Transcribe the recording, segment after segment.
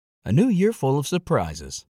A new year full of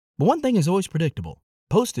surprises. But one thing is always predictable.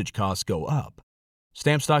 Postage costs go up.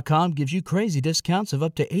 Stamps.com gives you crazy discounts of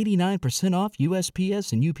up to 89% off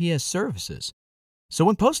USPS and UPS services. So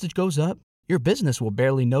when postage goes up, your business will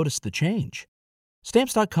barely notice the change.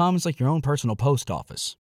 Stamps.com is like your own personal post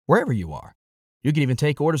office, wherever you are. You can even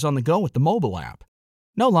take orders on the go with the mobile app.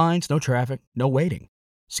 No lines, no traffic, no waiting.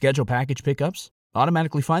 Schedule package pickups,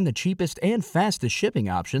 automatically find the cheapest and fastest shipping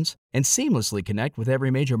options, and seamlessly connect with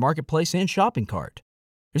every major marketplace and shopping cart.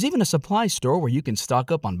 There's even a supply store where you can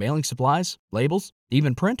stock up on mailing supplies, labels,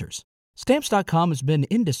 even printers. Stamps.com has been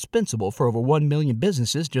indispensable for over 1 million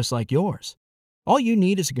businesses just like yours. All you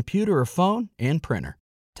need is a computer or phone and printer.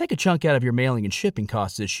 Take a chunk out of your mailing and shipping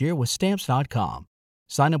costs this year with Stamps.com.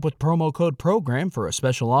 Sign up with promo code PROGRAM for a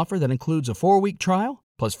special offer that includes a 4-week trial,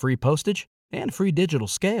 plus free postage and free digital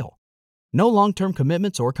scale. No long-term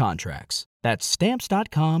commitments or contracts. That's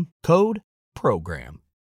Stamps.com, code PROGRAM.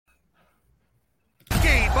 Και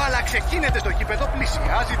η μπάλα ξεκίνεται στο γήπεδο,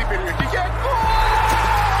 πλησιάζει την περιοχή και...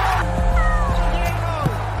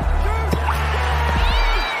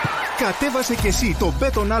 Κατέβασε και εσύ το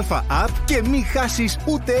Beton Alpha app και μην χάσεις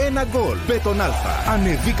ούτε ένα γκολ. Beton Alpha.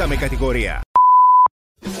 Ανεβήκαμε κατηγορία.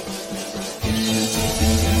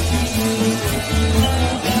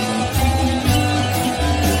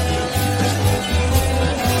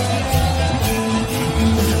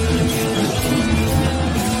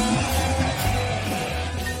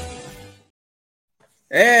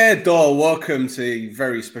 Welcome to a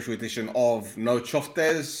very special edition of No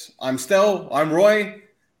Choftes. I'm Stel, I'm Roy.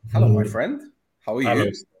 Hello, my friend. How are you? Hello.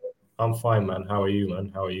 I'm fine, man. How are you,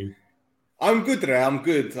 man? How are you? I'm good today. I'm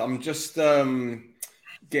good. I'm just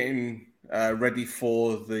getting ready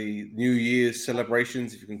for the New Year's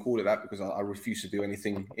celebrations, if you can call it that, because I refuse to do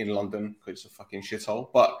anything in London because it's a fucking shithole.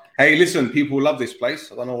 But hey, listen, people love this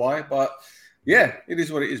place. I don't know why, but yeah, it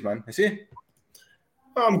is what it is, man. I see.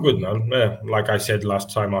 I'm good, man. Yeah, like I said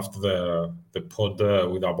last time after the pod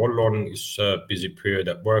with Apollon, it's a busy period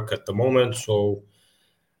at work at the moment, so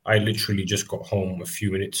I literally just got home a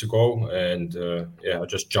few minutes ago, and I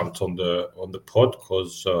just jumped on the pod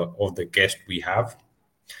because of the guest we have.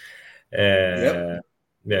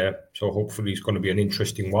 Yeah, so hopefully it's going to be an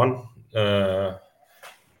interesting one.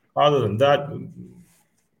 Other than that,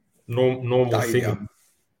 normal thing.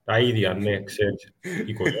 Idea next said.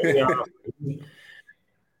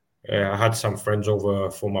 I had some friends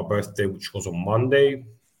over for my birthday, which was on Monday.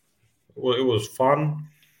 Well, it was fun.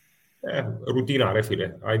 Rutina,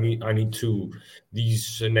 I need to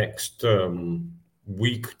these next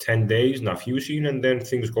week, 10 days, na fusing, and then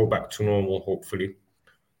things go back to normal. Hopefully,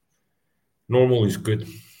 normal is good.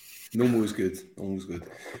 Normal is good.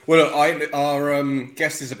 Well, look, our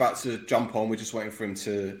guest is about to jump on. We're just waiting for him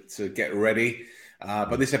to get ready.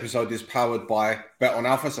 But this episode is powered by Bet on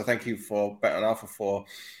Alpha. So thank you for Bet on Alpha for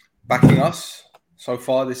backing us so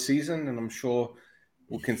far this season, and I'm sure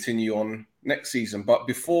we'll continue on next season. But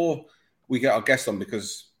before we get our guest on,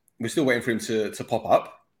 because we're still waiting for him to pop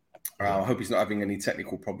up, I hope he's not having any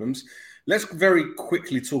technical problems. Let's very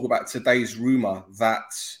quickly talk about today's rumor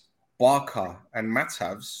that Barca and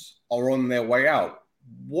Matavs are on their way out.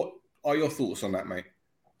 What are your thoughts on that, mate?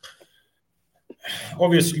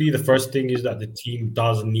 Obviously, the first thing is that the team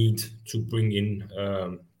does need to bring in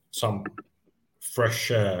some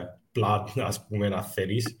fresh blood, as πούμε, να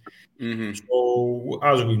θέλεις. So,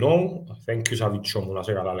 as we know, thank you, Savicho, μου να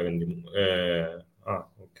σε καλά λέγεντι μου.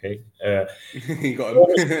 Okay. You got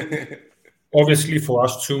him. Obviously, for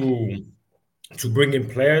us to bring in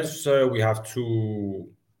players, we have to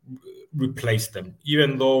replace them.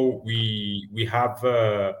 Even though we have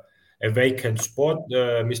a vacant spot,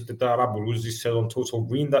 Mr. Darabuluzzi said on Total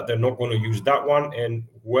Green that they're not going to use that one, and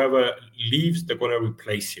whoever leaves, they're going to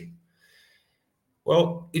replace him.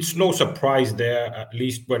 Well, it's no surprise there, at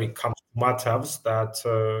least when it comes to Matavs, that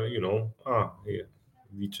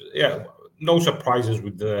no surprises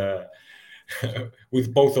with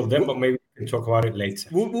both of them, but maybe we can talk about it later.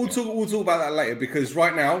 We'll talk about that later, because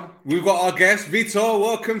right now we've got our guest, Vitor.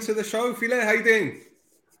 Welcome to the show, File. How you doing?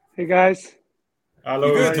 Hey guys.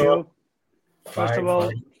 Hello, Vitor. First of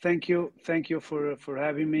all, thank you for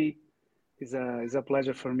having me. It's a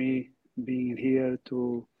pleasure for me being here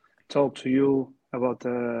to talk to you about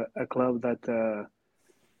a club that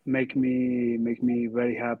make me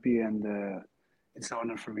very happy, and it's an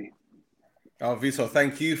honor for me. Oh, Vitor,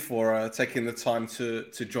 thank you for taking the time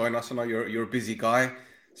to join us. I know you're a busy guy,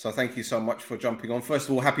 so thank you so much for jumping on. First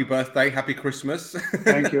of all, happy birthday, happy Christmas.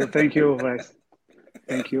 Thank you, guys.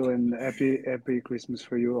 Thank you, and happy Christmas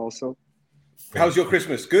for you also. How's your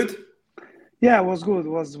Christmas? Good? Yeah, it was good.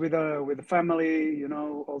 It was with the family,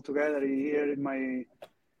 all together here in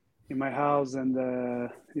in my house, and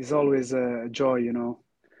it's always a joy.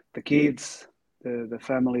 The kids, the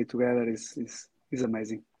family together is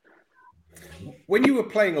amazing. When you were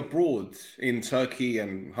playing abroad in Turkey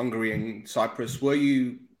and Hungary and Cyprus, were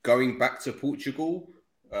you going back to Portugal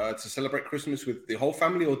to celebrate Christmas with the whole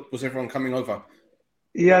family, or was everyone coming over?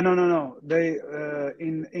 Yeah, no. They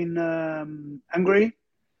in Hungary,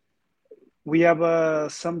 we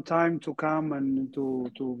have some time to come and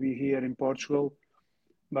to be here in Portugal,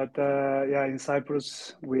 but in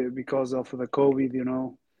Cyprus, because of the COVID,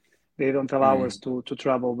 they don't allow us to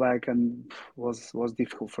travel back, and was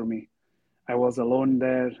difficult for me. I was alone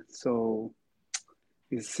there, so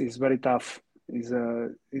it's very tough.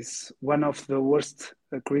 It's one of the worst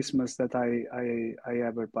Christmas that I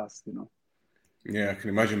ever passed. Yeah, I can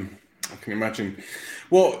imagine.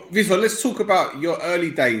 Well, Vitor, let's talk about your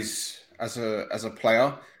early days as a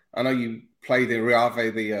player. I know you played in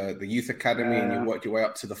Reave, the youth academy, and you worked your way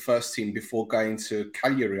up to the first team before going to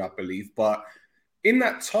Cagliari, I believe. But in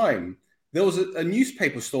that time, there was a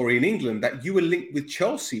newspaper story in England that you were linked with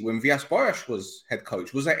Chelsea when Villas-Boas was head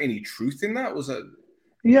coach. Was there any truth in that? Was it?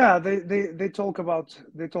 Yeah, they talk about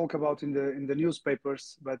in the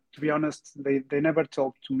newspapers, but to be honest, they never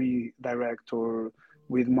talked to me direct or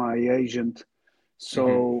with my agent.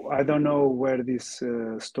 So I don't know where this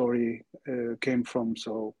story came from.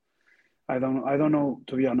 So I don't know,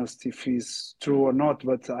 to be honest, if it's true or not.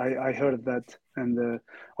 But I heard that, and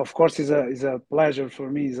of course, it's a pleasure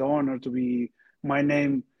for me. It's an honor to be my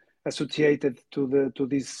name associated to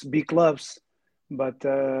these big clubs. But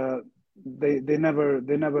they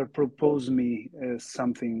never proposed me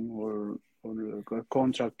something or a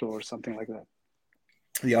contract or something like that.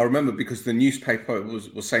 Yeah, I remember because the newspaper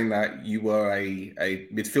was saying that you were a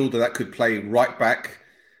midfielder that could play right back,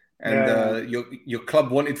 and your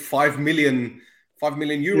club wanted 5 million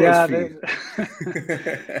euros for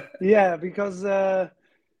you. Yeah, because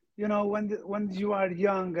when you are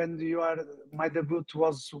young and my debut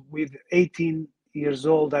was with 18 years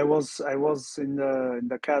old. I was in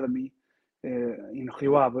the academy in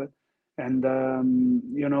Rio Ave, and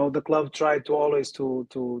the club tried to always to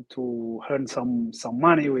earn some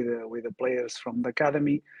money with the players from the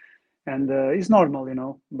academy, and it's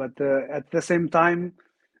normal. But at the same time,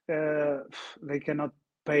 they cannot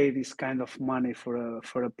pay this kind of money for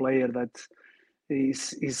a player that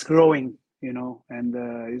is growing, and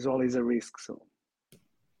is always a risk. So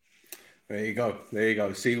there you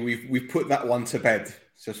go. See, we've put that one to bed,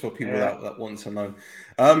 just for people that want to know.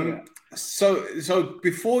 So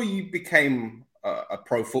before you became a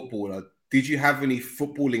pro footballer, did you have any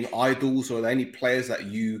footballing idols, or are there any players that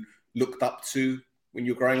you looked up to when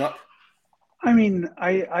you were growing up? I mean,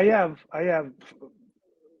 I have.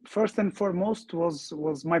 First and foremost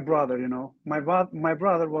was my brother. My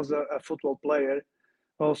brother was a football player,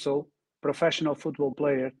 also professional football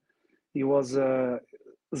player. He was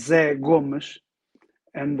Zé Gomes,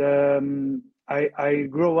 and I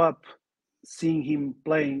grew up seeing him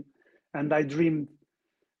playing, and I dreamed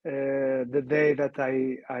the day that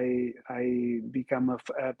I become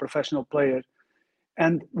a professional player.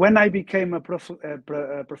 And when I became a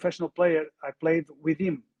professional player, I played with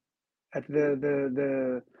him at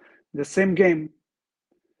the same game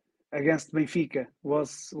against Benfica.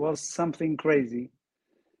 Was something crazy.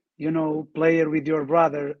 Player with your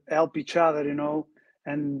brother, help each other,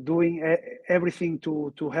 and doing everything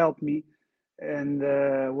to help me, and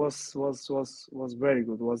was very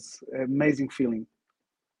good. Was amazing feeling.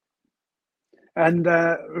 And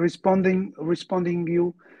responding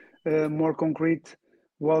you more concrete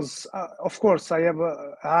was of course I have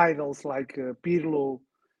idols like Pirlo,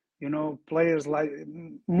 players like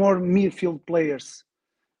more midfield players.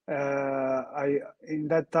 I in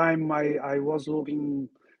that time I was looking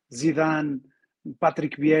Zidane,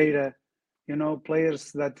 Patrick Vieira,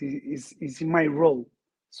 players that is in my role.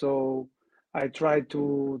 So I try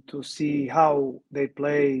to see how they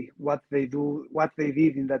play, what they do, what they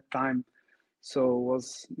did in that time. So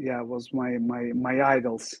was my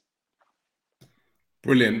idols.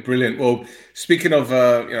 Brilliant. Well, speaking of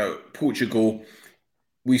Portugal,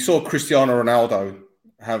 we saw Cristiano Ronaldo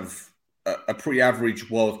have a pretty average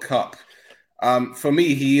World Cup. For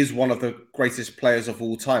me, he is one of the greatest players of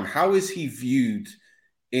all time. How is he viewed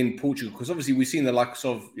in Portugal? Because obviously we've seen the likes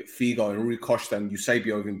of Figo and Rui Costa and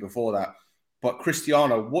Eusebio even before that. But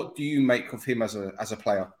Cristiano, what do you make of him as a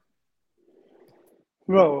player?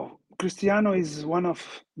 Bro, Cristiano is one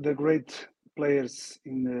of the great players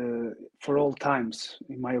for all times,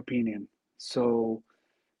 in my opinion. So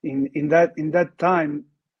in that time,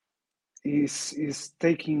 is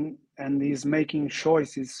taking and is making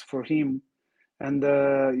choices for him, and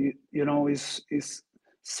is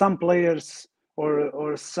some players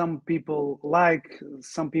or some people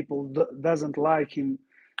doesn't like him.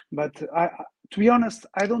 But to be honest,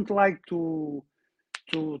 I don't like to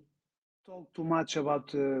talk too much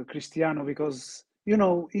about Cristiano, because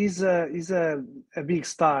he's a big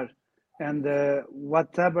star, and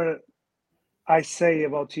whatever I say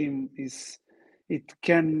about him it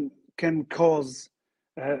can cause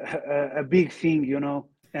a big thing,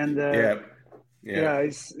 and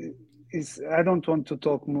it's I don't want to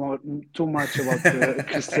talk too much about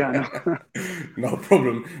Cristiano. No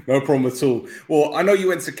problem at all. Well, I know you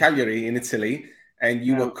went to Cagliari in Italy, and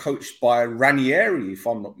you were coached by Ranieri, if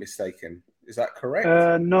I'm not mistaken. Is that correct?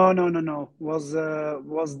 No. Was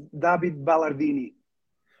David Ballardini.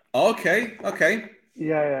 Okay.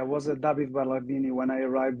 Yeah, it was David Ballardini. When I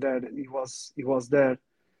arrived there, he was there.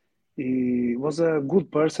 He was a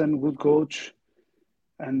good person, good coach,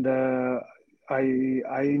 and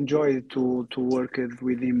I enjoyed to work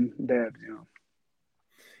with him there.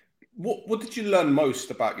 What did you learn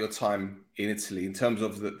most about your time in Italy in terms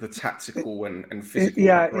of the tactical and physical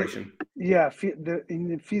preparation? In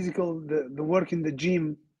the physical, the work in the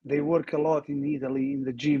gym, they work a lot in Italy in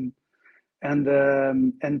the gym, and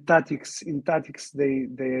tactics. In tactics,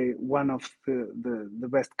 they one of the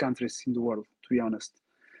best countries in the world. To be honest,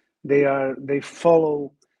 they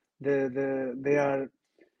follow they are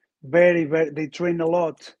very they train a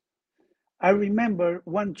lot. I remember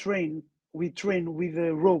we trained with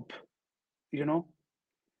a rope,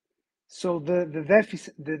 so the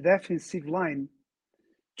defensive line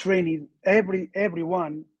training,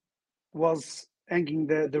 everyone was hanging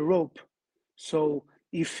the rope. So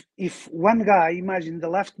if one guy, imagine the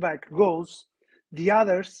left back goes, the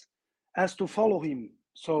others has to follow him,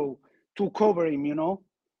 so to cover him,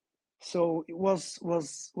 so it was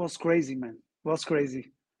crazy, man. It was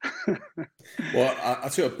crazy. Well, I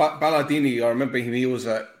tell you, Ballardini, I remember him. He was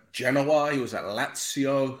at Genoa. He was at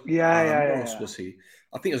Lazio. Where else was he?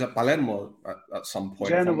 I think he was at Palermo at some point.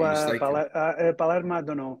 Genoa, Palermo, I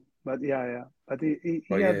don't know, but but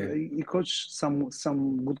he coached some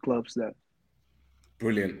good clubs there.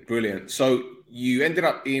 Brilliant. So you ended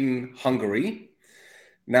up in Hungary.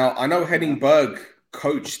 Now I know Henning Berg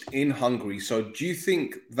coached in Hungary. So do you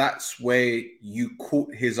think that's where you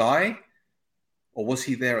caught his eye? Or was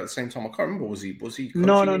he there at the same time? I can't remember. Was he coaching?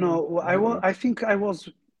 No. I think I was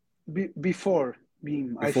before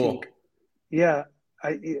him. I think. Yeah,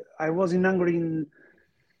 I was in Hungary in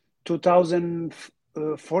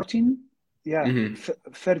 2014. Yeah,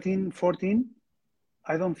 13, 14.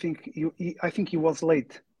 I don't think I think he was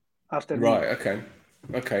late after me. Right. Okay.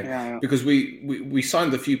 Yeah. Because we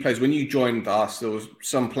signed a few players when you joined us. There was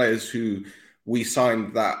some players who we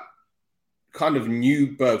signed that kind of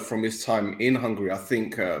knew Berg from his time in Hungary. I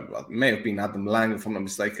think may have been Adam Lang, if I'm not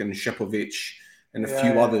mistaken, Shepovic, and a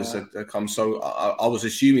few others that come. So I was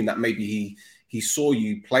assuming that maybe he saw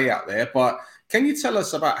you play out there. But can you tell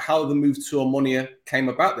us about how the move to Omonia came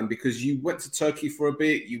about then? Because you went to Turkey for a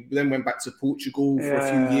bit, you then went back to Portugal for a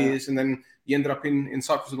few years, and then you ended up in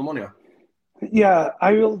Cyprus with Omonia. Yeah,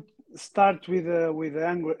 I will start with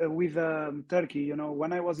Turkey.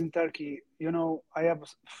 When I was in Turkey, I have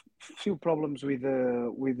few problems with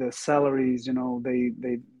the salaries.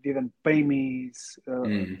 They didn't pay me.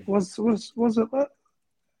 Was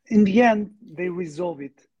in the end they resolved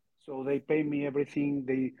it, so they pay me everything.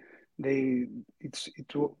 It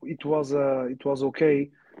was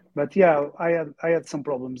okay, but I had some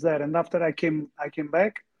problems there. And after I came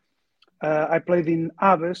back, I played in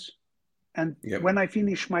Aves. And when I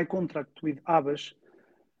finished my contract with Aves,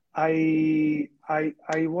 I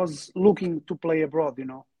was looking to play abroad,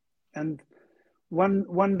 And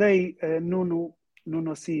one day, Nuno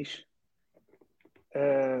Sis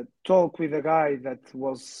talked with a guy that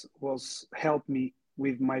was helped me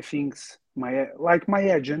with my things, my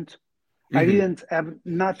agent. I didn't have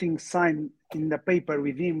nothing signed in the paper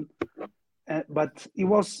with him, but he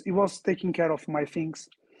was taking care of my things,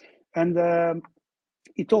 and.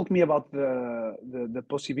 He told me about the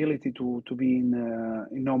possibility to be in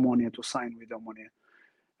Omonia, to sign with Omonia,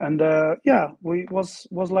 and we was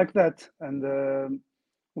like that, and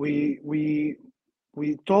we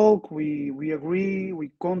talk, we agree,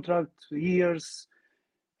 we contract years,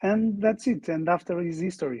 and that's it. And after is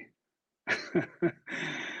history.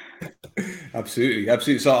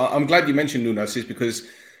 Absolutely. So I'm glad you mentioned Nuno Sis, because,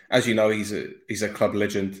 as you know, he's a club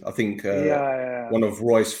legend. I think one of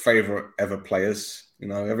Roy's favorite ever players.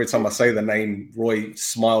 Every time I say the name, Roy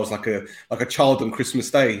smiles like a child on Christmas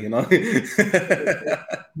Day.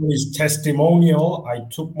 His testimonial, I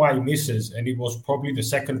took my missus, and it was probably the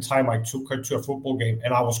second time I took her to a football game,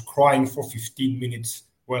 and I was crying for 15 minutes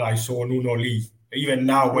when I saw Nuno leave. Even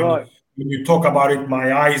now, when Roy, you talk about it,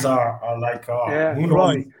 my eyes are like, yeah, Nuno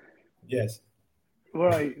Roy, yes.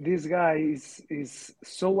 Roy. This guy is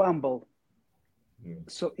so humble.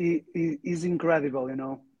 So he is incredible, you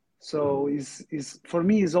know. So is for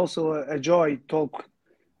me is also a joy talk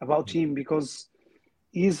about him because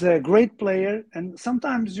he's a great player, and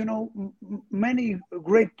sometimes you know many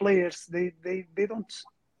great players they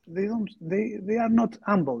are not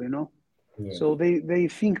humble, you know. Yes. So they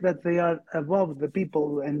think that they are above the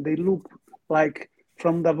people and they look like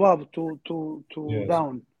from the above to Yes.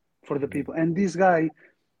 down for the people. And this guy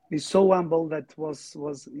is so humble that was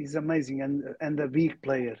is amazing and a big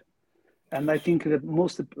player. And I think that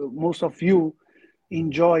most of you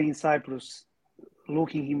enjoy in Cyprus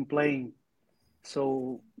looking him playing.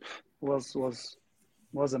 So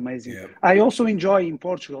was amazing. Yeah. I also enjoy in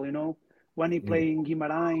Portugal, you know, when he Mm. play in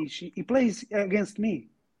Guimarães. He plays against me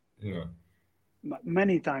Yeah.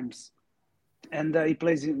 many times, and he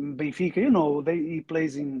plays in Benfica. You know, he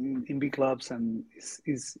plays in big clubs and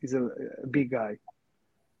is a big guy.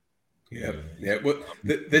 Yeah, yeah. Well,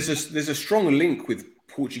 there's a strong link with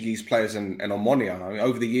Portuguese players and Omonia. I mean,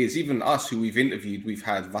 over the years, even us who we've interviewed, we've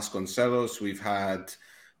had Vasconcelos, we've had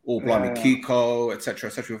All Blimey Yeah. Kiko, etc.,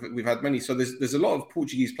 etc. We've had many. So there's a lot of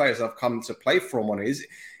Portuguese players that have come to play for Omonia.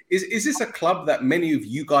 Is this a club that many of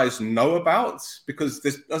you guys know about? Because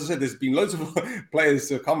there's, as I said, there's been loads of players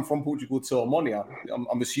who come from Portugal to Omonia.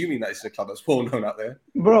 I'm assuming that it's a club that's well known out there.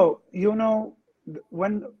 Bro, you know,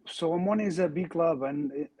 when so Omonia is a big club,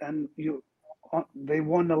 and you they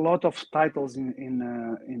won a lot of titles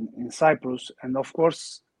in Cyprus, and of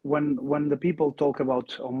course when the people talk about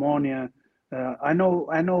Omonia, I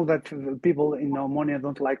know that the people in Omonia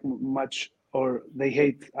don't like much or they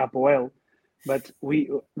hate Apoel, but we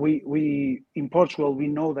in Portugal we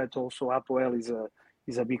know that also Apoel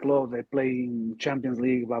is a big club. They play in Champions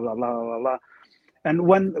League, blah blah blah blah blah. And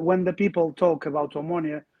when the people talk about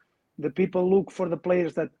Omonia, the people look for the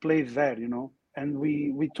players that play there, you know. And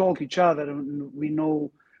we talk each other, and we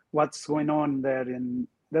know what's going on there, and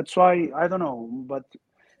that's why I don't know, but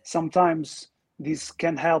sometimes this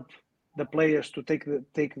can help the players to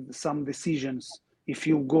take some decisions if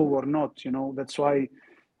you go or not, you know. That's why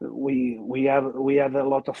we have a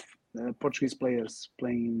lot of Portuguese players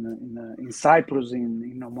playing in Cyprus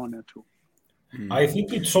in Omonia too. I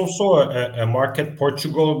think it's also a market,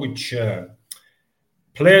 Portugal, which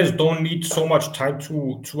players don't need so much time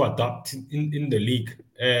to adapt in the league.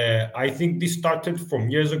 I think this started from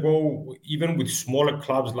years ago, even with smaller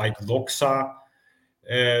clubs like Doxa.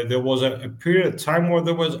 There was a period of time where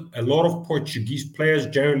there was a lot of Portuguese players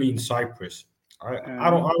generally in Cyprus. I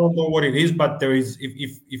don't know what it is, but there is,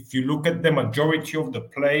 if you look at the majority of the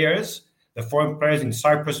players, the foreign players in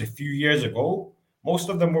Cyprus a few years ago, most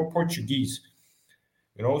of them were Portuguese.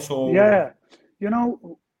 So Yeah, you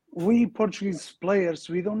know, we Portuguese players,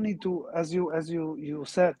 we don't need to, as you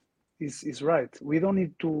said, is right. We don't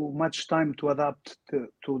need too much time to adapt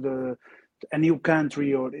to a new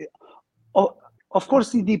country oh, of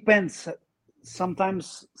course it depends.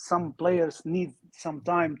 Sometimes some players need some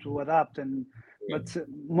time to adapt, but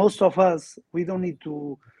most of us we don't need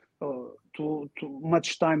to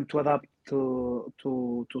much time to adapt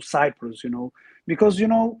to Cyprus, you know, because you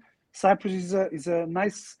know Cyprus is a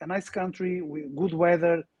nice country with good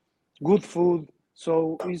weather, good food.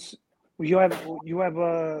 So is you have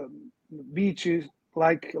beaches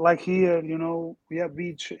like here, you know, we have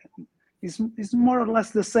beach. It's more or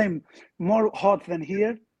less the same, more hot than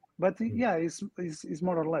here, but yeah, it's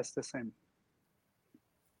more or less the same.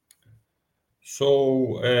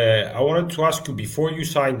 I wanted to ask you, before you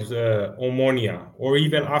signed Omonia, or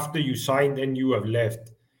even after you signed and you have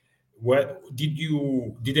left, what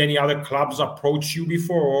did any other clubs approach you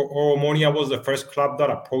before, or Omonia was the first club that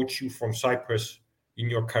approached you from Cyprus in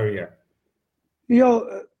your career?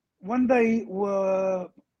 One day,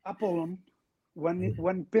 Apollon,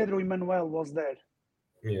 when Pedro Emmanuel was there,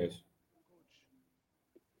 Yes.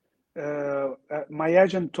 my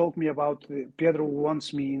agent told me about Pedro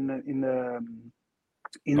wants me in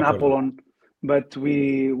Apollo. Apollon, but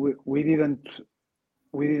we didn't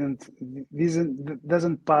this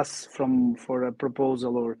doesn't pass for a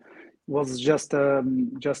proposal, or was just a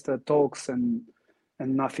talks and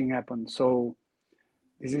nothing happened. So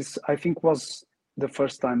this is, I think, was the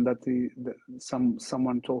first time that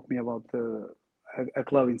someone told me about a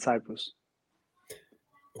club in Cyprus.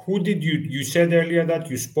 Who did you said earlier that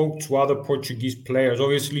you spoke to other Portuguese players?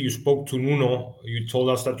 Obviously, you spoke to Nuno. You told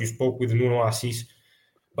us that you spoke with Nuno Assis.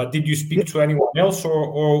 But did you speak to anyone else,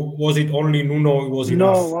 or was it only Nuno? It was No,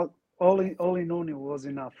 enough. well, only Noni was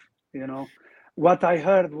enough. You know, what I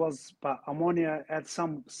heard was Ammonia had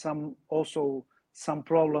some also some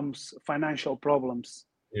problems, financial problems.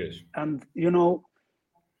 Yes. And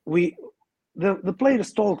the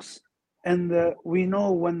players talks, and we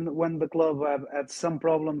know when the club have had some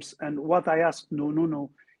problems. And what I asked Nuno,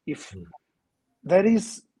 if there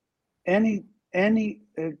is any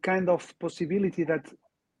kind of possibility that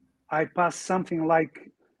I pass something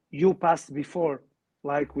like you passed before,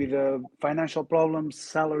 like with financial problems,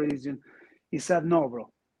 salaries, and he said no, bro.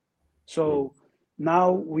 So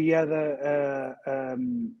now we have a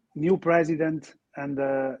new president, and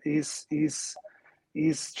he's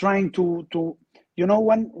trying to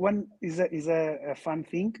when is a fun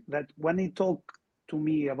thing that when he talked to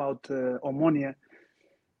me about Omonia,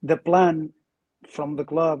 the plan from the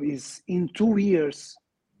club is in 2 years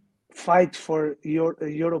fight for your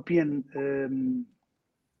European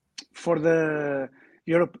for the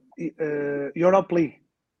Europe League.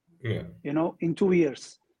 Yeah. In 2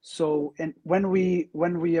 years. So, and when we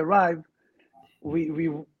arrive,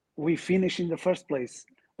 we finish in the first place,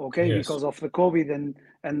 okay, Yes. because of the COVID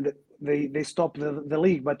and they stopped the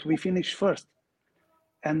league, but we finished first,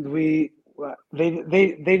 and they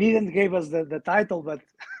didn't give us the title, but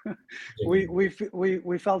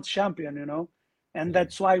we felt champion, and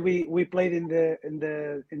that's why we played in the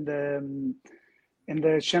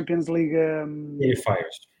Champions League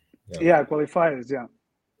Qualifiers. Qualifiers,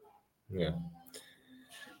 yeah.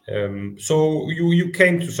 So you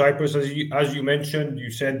came to Cyprus, as you mentioned. You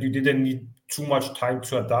said you didn't need too much time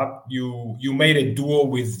to adapt. You made a duo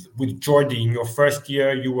with Jordi in your first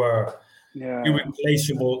year. You were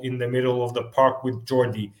irreplaceable in the middle of the park with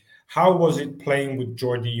Jordi. How was it playing with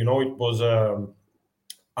Jordi? It was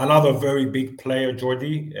another very big player,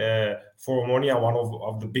 Jordi, for Omonia, one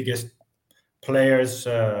of the biggest players,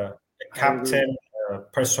 captain,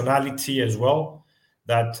 personality as well.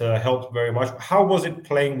 That helped very much. How was it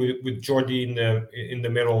playing with Jordi in the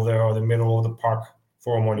middle there, or the middle of the park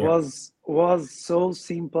for Omonia? Was so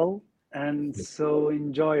simple and so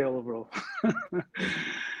enjoyable, bro.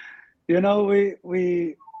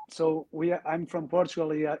 I'm from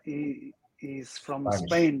Portugal. He's from Spanish.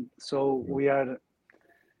 Spain, so we are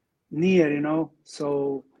near.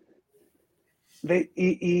 So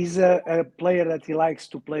he's a player that he likes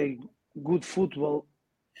to play good football.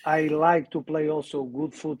 I like to play also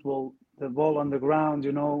good football, the ball on the ground,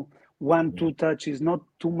 1-2 touches, not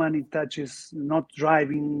too many touches, not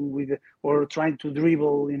driving with or trying to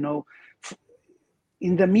dribble, in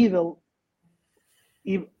the middle.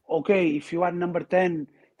 If you are number 10,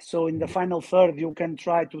 so in the final third, you can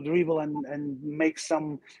try to dribble and make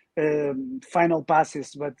some final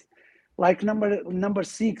passes. But like number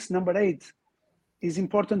 6, number 8, it's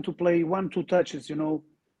important to play 1-2 touches,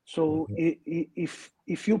 So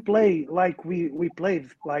if you play like we played,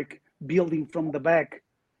 like building from the back,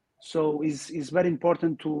 so it's very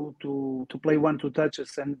important to play 1-2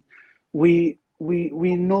 touches, and we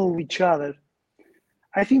know each other.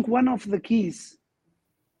 I think one of the keys,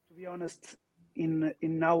 to be honest, in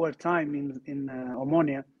our time in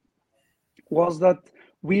Omonia, was that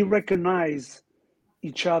we recognize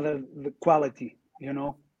each other the quality,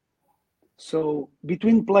 So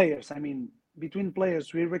between players,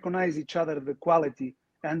 we recognize each other the quality,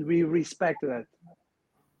 and we respect that.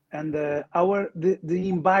 And the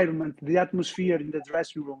environment, the atmosphere in the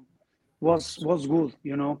dressing room was good,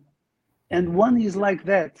 And one is like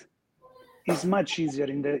that is much easier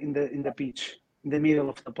in the pitch, in the middle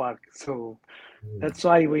of the park. So that's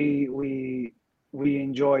why we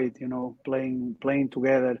enjoyed, playing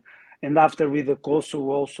together. And after with the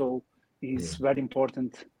Kosovo also is very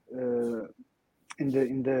important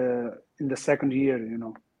in the second year,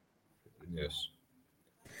 Yes.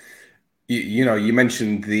 You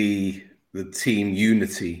mentioned the team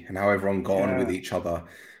unity and how everyone got on with each other.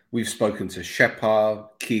 We've spoken to Shepa,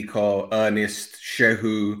 Kiko, Ernest,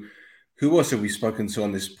 Shehu. Who else have we spoken to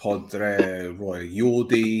on this pod? Roy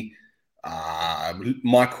Yordi,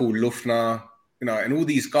 Michael Lufner, and all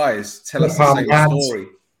these guys tell us the same story.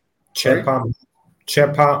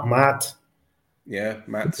 Chepa, Matt. Yeah,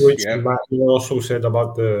 Matt. Matt also said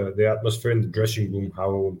about the atmosphere in the dressing room,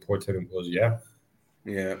 how important it was. Yeah.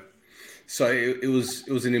 So it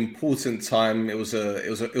was an important time. It was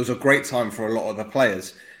a great time for a lot of the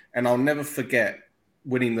players, and I'll never forget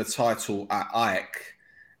winning the title at AEK,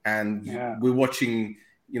 and we're watching,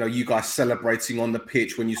 you guys celebrating on the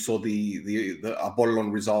pitch when you saw the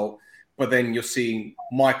Apollon result, but then you're seeing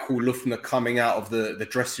Michael Lufner coming out of the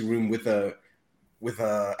dressing room with a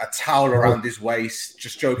towel around his waist,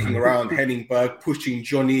 just joking around. Henningberg pushing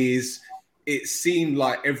Johnny's. It seemed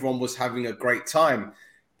like everyone was having a great time.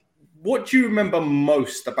 What do you remember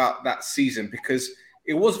most about that season? Because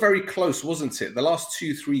it was very close, wasn't it? The last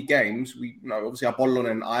 2-3 games, obviously Apollon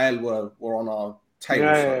and AEL were on our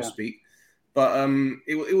tail, so to speak. But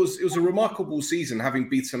it was a remarkable season, having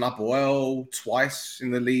beaten APOEL twice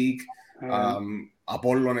in the league,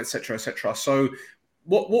 Apollon, etc., etc. So,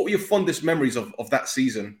 what were your fondest memories of that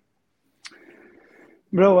season?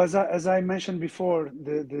 Bro, as I mentioned before,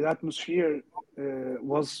 the atmosphere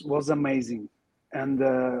was amazing, and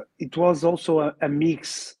it was also a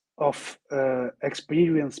mix of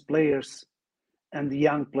experienced players and the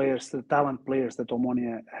young players, the talent players that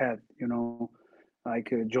Omonia had.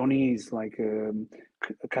 Like Johnny's, like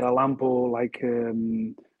Caralampo, like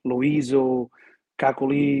Luiso,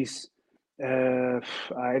 Cacolis.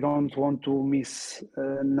 I don't want to miss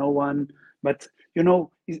no one, but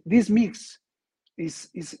this mix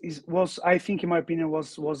was, I think, in my opinion,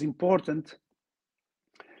 was important,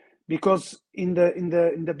 because in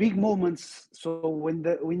the big moments, so when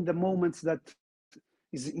the moments that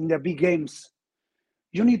is in the big games,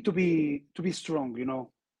 you need to be strong,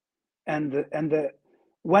 and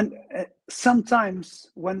when sometimes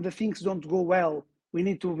when the things don't go well, we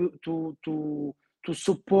need to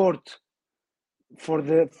support for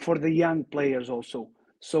the young players also.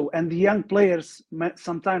 So, and the young players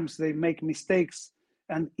sometimes they make mistakes,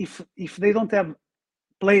 and if they don't have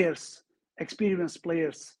players, experienced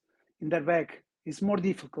players in their back, it's more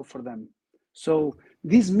difficult for them. So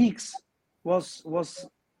this mix was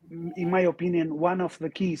in my opinion one of the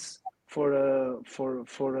keys for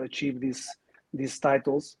achieve these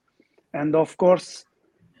titles. And of course,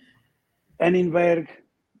 Annenberg,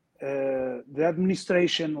 the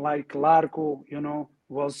administration, like Larco,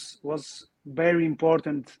 was very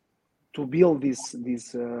important to build this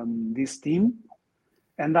team.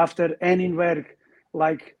 And after Annenberg,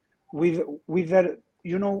 like with their,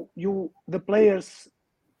 the players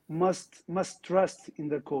must trust in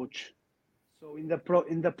the coach. So in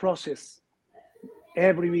the process,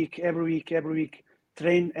 every week,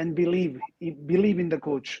 train and believe in the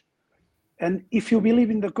coach. And if you believe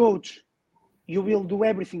in the coach, you will do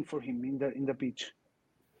everything for him in the pitch.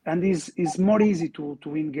 And it's more easy to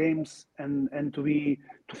win games and to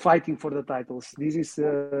fighting for the titles. This is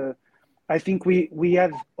I think we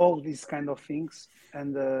have all these kind of things,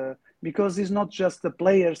 and because it's not just the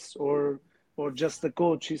players or just the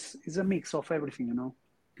coach, it's a mix of everything,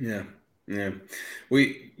 Yeah.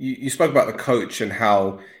 You spoke about the coach and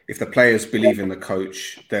how if the players believe in the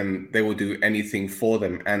coach, then they will do anything for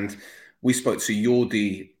them. And we spoke to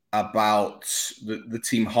Jordi about the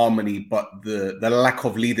team harmony, but the lack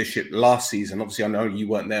of leadership last season. Obviously, I know you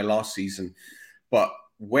weren't there last season, but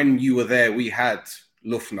when you were there, we had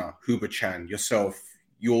Lufner, Huberchan, yourself,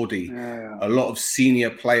 Jordi, a lot of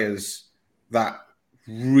senior players that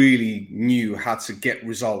really knew how to get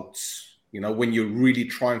results. When you're really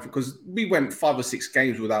trying because we went 5 or 6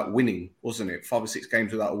 games without winning, wasn't it? 5 or 6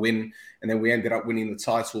 games without a win, and then we ended up winning the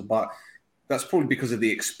title. But that's probably because of the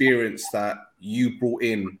experience that you brought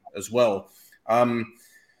in as well.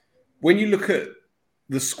 When you look at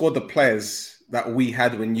the squad of players that we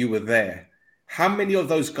had when you were there, how many of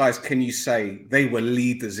those guys can you say they were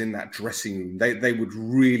leaders in that dressing room? They would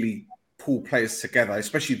really pull players together,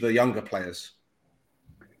 especially the younger players.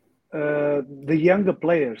 The younger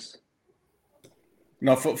players.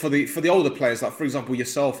 No, for the older players, like for example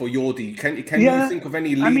yourself or Jordi, can you think of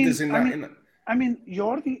any leaders in that? I mean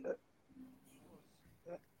Jordi,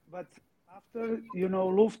 but after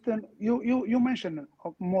Luften, you mentioned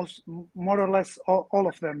more or less all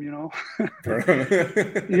of them,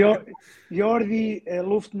 Jordi,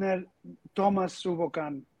 Luftner, Thomas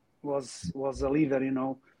Subokan was a leader,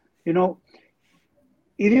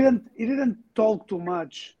 he didn't talk too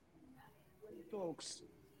much. When he talks,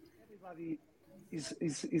 everybody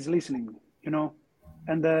is listening,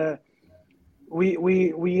 and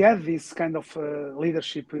we have this kind of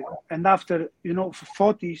leadership. And after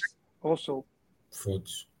Fotis also.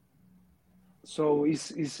 Fotis. So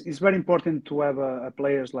it's very important to have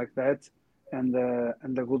players like that, and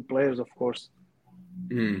the good players, of course.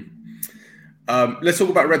 Let's talk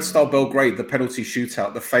about Red Star Belgrade, the penalty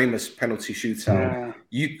shootout, the famous penalty shootout.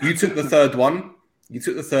 You took the third one.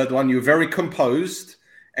 You were very composed.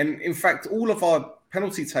 And in fact, all of our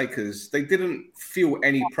penalty takers, they didn't feel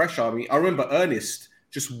any pressure. I mean, I remember Ernest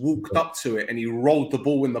just walked up to it and he rolled the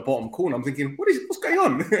ball in the bottom corner. I'm thinking, what's going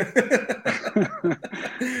on?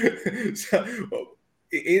 So,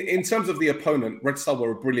 in terms of the opponent, Red Star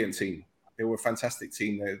were a brilliant team. They were a fantastic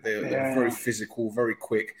team. They're very physical, very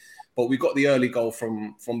quick. But we got the early goal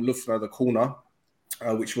from Lufner, the corner,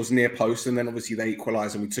 which was near post. And then obviously they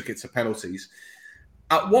equalised and we took it to penalties.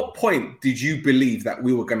 At what point did you believe that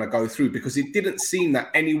we were going to go through? Because it didn't seem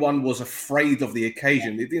that anyone was afraid of the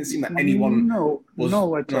occasion. It didn't seem that anyone was...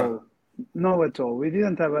 No, at all. No, at all. We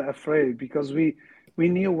didn't have afraid because we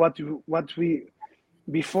knew what we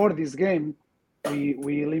before this game.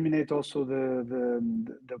 We eliminate also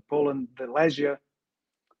the Poland, the Legia.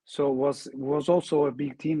 So was also a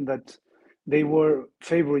big team that they were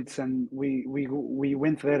favorites, and we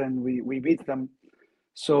went there and we beat them.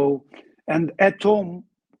 So, and at home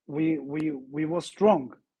we was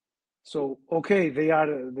strong. So okay, they are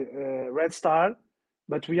the Red Star,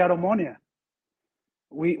 but we are Omonia.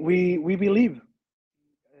 We believe,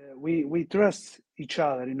 we trust each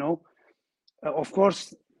other. You know, of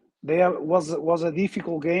course, there was a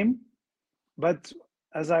difficult game, but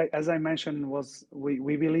as I mentioned,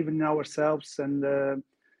 we believe in ourselves, and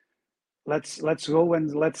let's go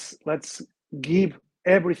and let's give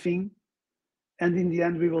everything, and in the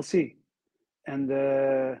end we will see. And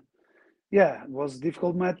yeah, it was a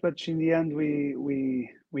difficult match, but in the end we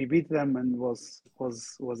beat them, and was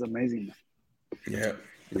amazing. Yeah.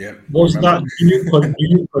 Was that?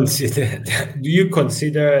 Do you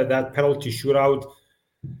consider that penalty shootout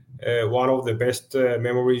one of the best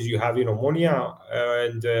memories you have in Omonia?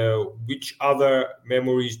 And which other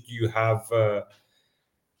memories do you have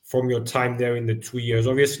from your time there in the 2 years?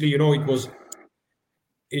 Obviously, you know, it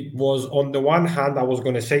was on the one hand, I was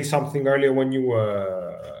going to say something earlier when you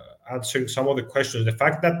were answering some of the questions. The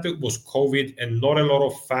fact that it was COVID and not a lot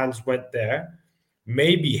of fans went there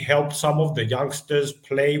maybe helped some of the youngsters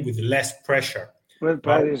play with less pressure. Well,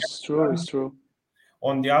 that is true. It's true.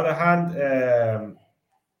 On the other hand,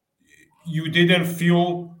 you didn't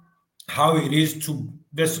feel how it is to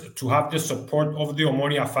have the support of the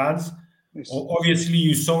Omonia fans. Yes. Obviously,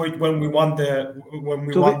 you saw it when we won the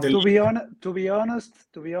To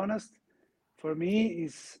be honest, for me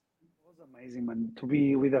it was amazing, man. To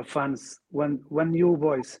be with the fans when you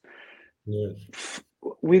boys, yes,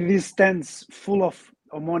 with these stands full of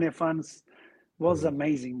Omonia fans, was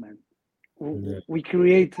amazing, man. We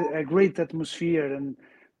create a great atmosphere, and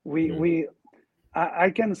I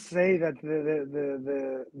can say that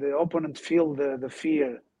the opponent feel the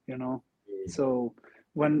fear, you know. So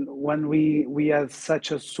when we had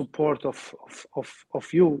such a support of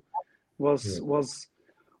you, was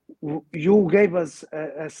you gave us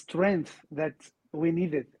a strength that we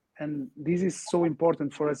needed, and this is so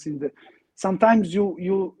important for us. Sometimes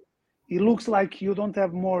you it looks like you don't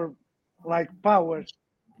have more like power.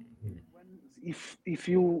 If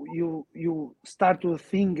you start to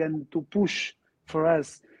think and to push for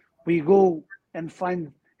us, we go and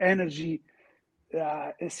find energy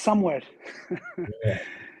somewhere.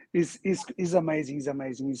 is amazing. It's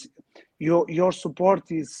amazing. Your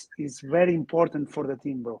support is very important for the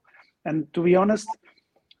team, bro. And to be honest,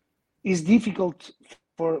 it's difficult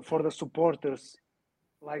for the supporters,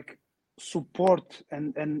 like support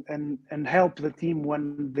and help the team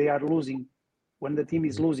when they are losing, when the team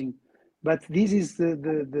is losing. But this is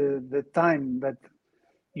the time that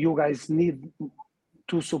you guys need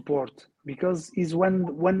to support, because it's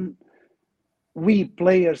when we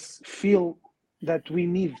players feel that we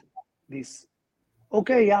need this.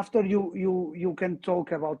 Okay, after you can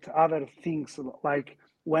talk about other things, like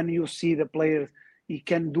when you see the player, he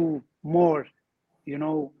can do more, you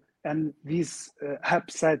know, and this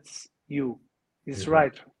upsets you. It's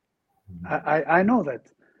right. I know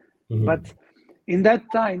that. But in that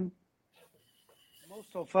time,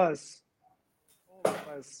 most of us, all of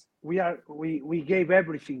us, we gave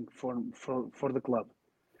everything for the club.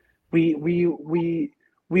 We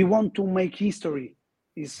want to make history.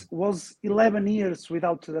 It was 11 years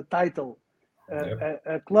without the title.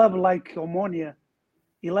 A club like Omonia,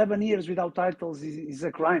 11 years without titles is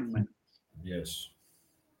a crime, man. Yes.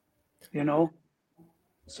 You know,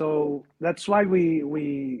 so that's why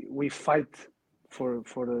we fight for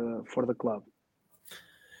the club.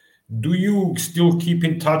 Do you still keep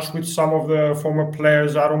in touch with some of the former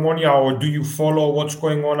players at Omonia, or do you follow what's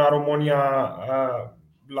going on at Omonia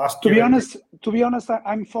last year? To be honest,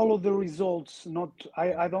 I'm follow the results. Not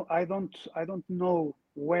I don't know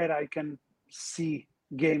where I can see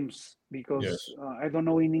games, because I don't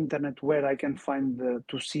know in internet where I can find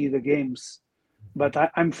to see the games. But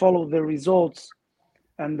I'm follow the results,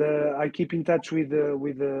 and I keep in touch with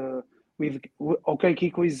okay,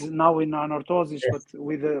 Kiko is now in Anorthosis, but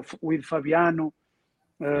with Fabiano,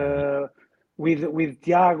 with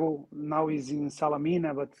Thiago, now he's in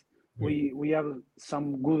Salamina, but we have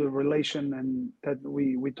some good relation, and that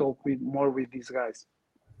we talk more with these guys.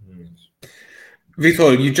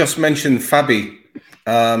 Vitor, you just mentioned Fabi,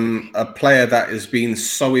 a player that has been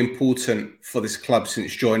so important for this club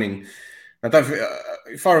since joining. I don't.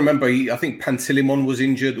 If I remember, I think Pantilimon was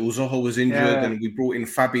injured, Uzoho was injured, and we brought in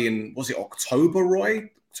Fabi in. Was it October, Roy?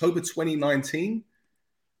 October 2019?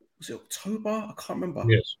 Was it October? I can't remember.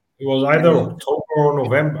 Yes, it was either October or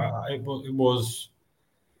November. It was.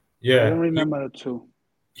 Yeah, I don't remember it too.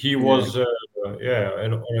 He was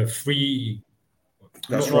on a free.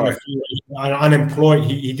 That's not right. A free, unemployed.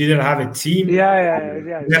 He didn't have a team. Yeah.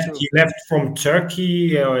 He left from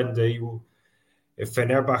Turkey and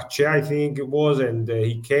Fenerbahce, I think it was, and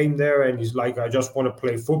he came there and he's like, I just want to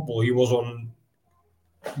play football. He was on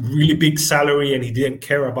really big salary and he didn't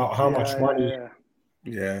care about how much money.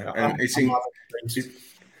 Yeah, and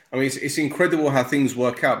it's incredible how things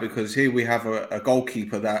work out, because here we have a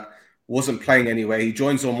goalkeeper that wasn't playing anywhere. He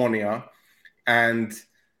joins Omonia, and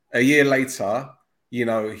a year later,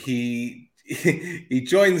 he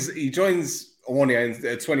joins Omonia in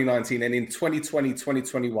 2019, and in 2020,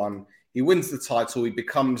 2021, he wins the title. He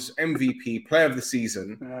becomes MVP, Player of the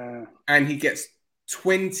Season, and he gets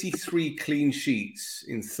 23 clean sheets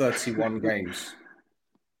in 31 games.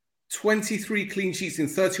 23 clean sheets in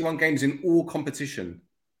 31 games in all competition.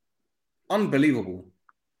 Unbelievable.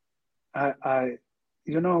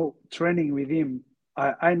 Training with him,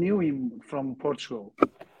 I knew him from Portugal,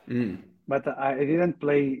 but I didn't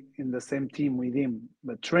play in the same team with him.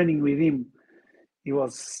 But training with him, it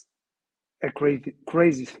was a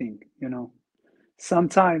crazy thing,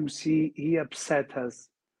 Sometimes he upset us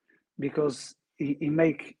because he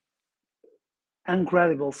make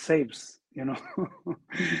incredible saves,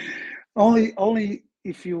 only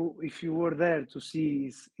if you were there to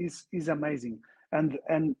see is amazing. And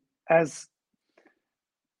as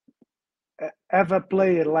have a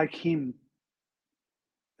player like him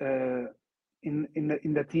in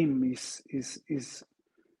the team is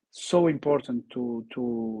so important to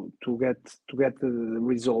get the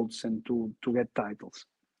results and to get titles.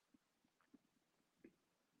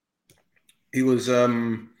 He was I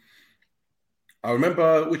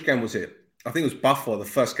remember, which game was it? I think it was Buffalo, the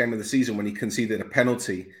first game of the season, when he conceded a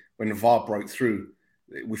penalty when VAR broke through.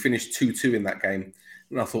 We finished 2-2 in that game,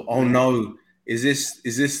 and I thought, oh no, is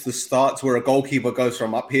this the start to where a goalkeeper goes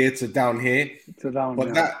from up here to down here?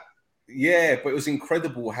 But but it was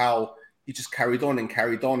incredible how he just carried on. And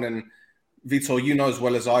Vitor, as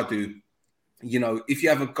well as I do, if you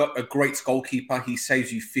have a great goalkeeper, he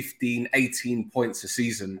saves you 15, 18 points a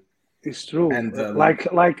season. It's true. And like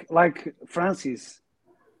Francis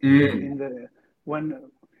in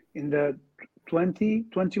the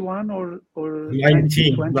 2021 or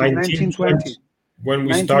 1920 when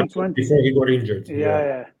we started before he got injured.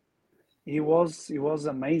 Yeah. He was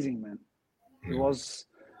amazing, man. He was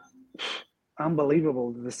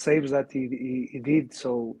unbelievable, the saves that he did.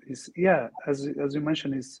 So as you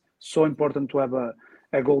mentioned, it's so important to have a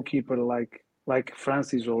goalkeeper like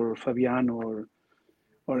Francis or Fabiano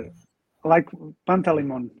or like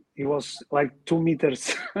Pantalimon. He was like 2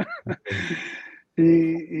 meters.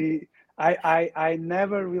 I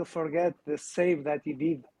never will forget the save that he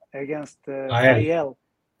did against AEL.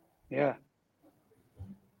 Yeah.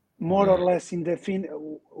 More or less in the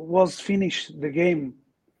finished the game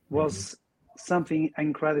was something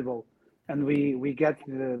incredible, and we get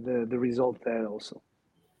the result there also.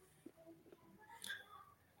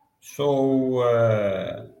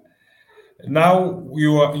 So now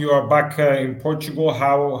you are back in Portugal.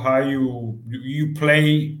 How you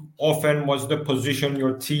play often? What's the position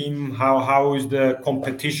your team? How is the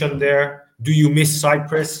competition there? Do you miss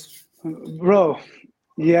Cyprus, bro?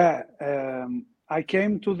 Yeah, I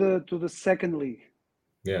came to the second league.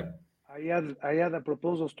 Yeah, I had a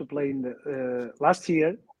proposals to play in the last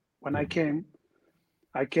year when I came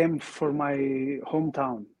for my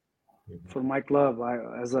hometown, for my club.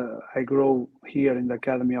 I grow here in the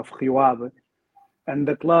academy of Rio Ave, and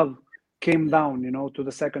the club came down, to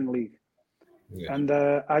the second league. Yes. And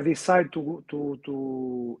I decided to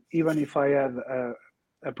even if I had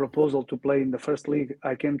a proposal to play in the first league,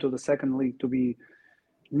 I came to the second league to be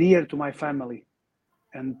near to my family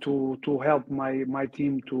and to help my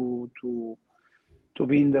team to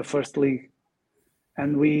be in the first league.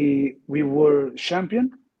 And we were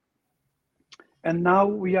champion, and now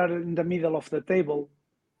we are in the middle of the table,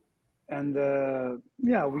 and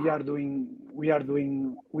we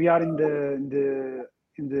are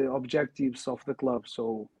in the objectives of the club,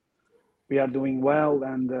 so we are doing well.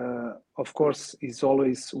 And of course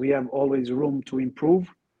we have always room to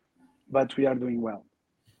improve, but we are doing well.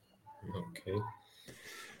 Okay.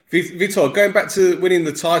 Vitor, going back to winning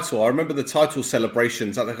the title, I remember the title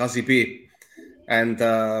celebrations at the Gazibi, and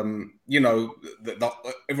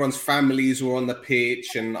everyone's families were on the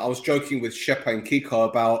pitch, and I was joking with Shepa and Kiko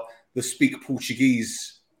about the speak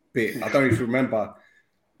Portuguese bit. I don't know if you remember,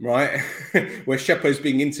 right? Where Shepo's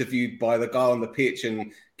being interviewed by the guy on the pitch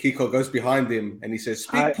and Kiko goes behind him and he says,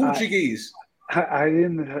 "Speak Portuguese." I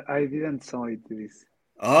didn't saw it. This.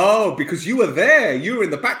 Oh, because you were there. You were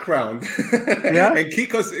in the background. Yeah. And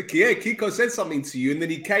Kiko said something to you, and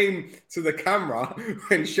then he came to the camera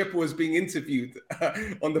when Shepo was being interviewed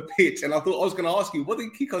on the pitch. And I thought I was going to ask you, what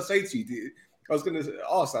did Kiko say to you? I was going to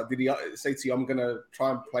ask that. Did he say to you, "I'm going to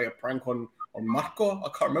try and play a prank on Marco"? I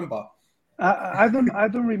can't remember. I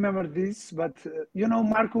don't remember this, but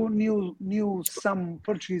Marco knew some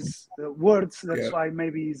Portuguese words. That's why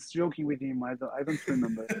maybe he's joking with him. I don't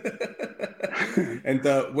remember. And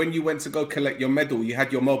when you went to go collect your medal, you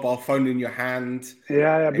had your mobile phone in your hand.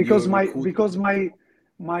 Yeah, because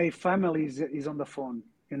my family is on the phone.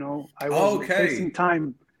 I was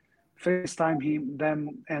FaceTime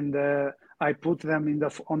them, and I put them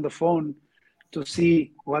on the phone to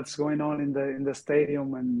see what's going on in the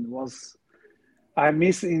stadium, and I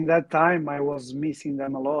was missing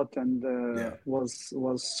them a lot, and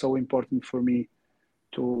was so important for me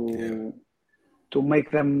to make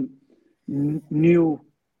them know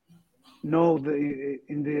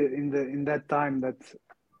in that time that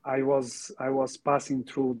I was passing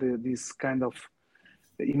through this kind of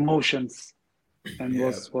emotions, and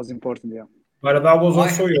was important. Yeah. But that was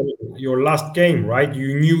also your last game, right?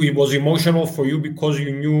 You knew it was emotional for you because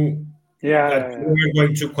you knew that you were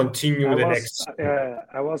going to continue the next.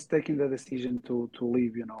 I was taking the decision to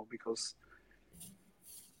leave, because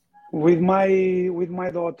with my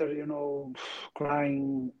daughter,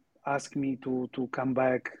 crying, ask me to come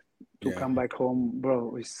back, come back home,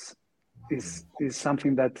 bro, is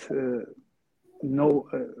something that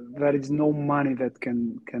there is no money that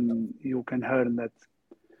you can earn that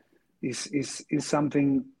is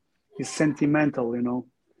something is sentimental,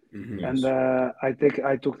 Mm-hmm. And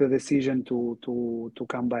I took the decision to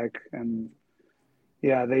come back, and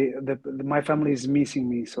my family is missing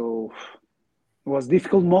me, so it was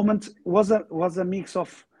difficult moment. Was a mix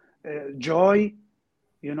of joy,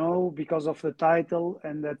 because of the title,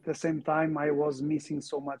 and at the same time I was missing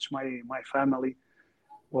so much my family.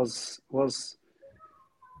 Was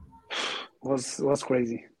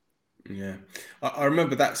crazy. Yeah, I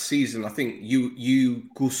remember that season. I think you,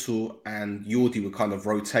 Gusu, and Jordi were kind of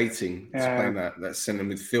rotating to playing that centre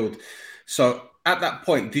midfield. So at that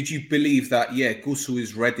point, did you believe that Gusu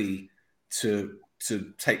is ready to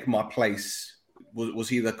take my place? Was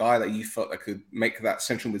he the guy that you felt that could make that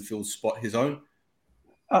central midfield spot his own?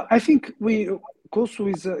 I think Gusu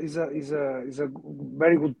is a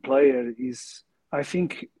very good player. I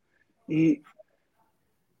think he.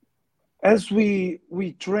 As we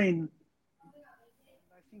train,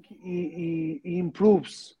 I think he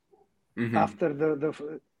improves after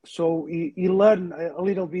so he learned a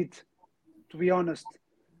little bit, to be honest,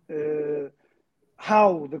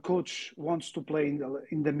 how the coach wants to play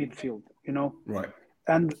in the midfield, right?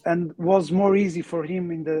 And was more easy for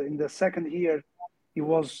him in the second year. He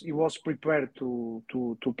was prepared to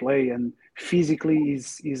play, and physically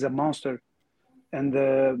is a monster, and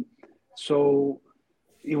so.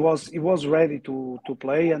 He was ready to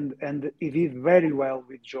play, and he did very well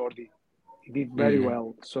with Jordi. He did very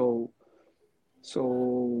well. So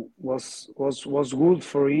was good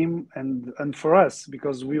for him and for us,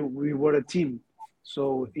 because we were a team.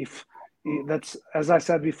 So if that's, as I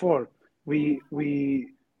said before, we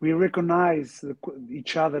recognize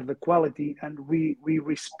each other, the quality, and we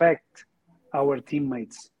respect our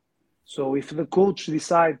teammates. So if the coach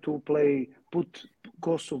decide to put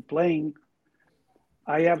Kosovo playing,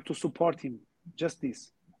 I have to support him. Just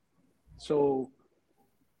this. So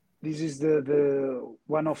this is the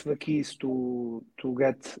one of the keys to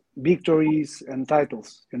get victories and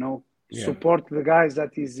titles. Support the guys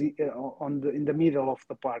that is in the middle of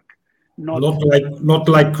the park. Not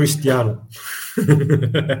like Cristiano.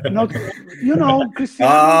 Not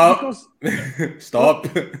Cristiano, because stop.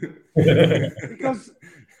 Because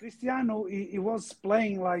Cristiano he was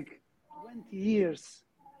playing like 20 years.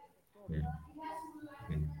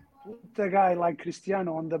 Put a guy like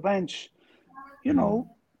Cristiano on the bench,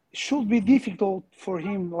 should be difficult for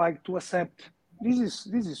him to accept. This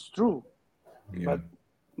is true,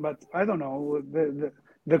 but I don't know.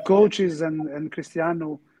 The coaches and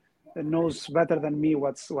Cristiano knows better than me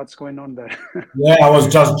what's going on there. I was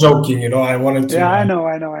just joking. I wanted to. Yeah, I know.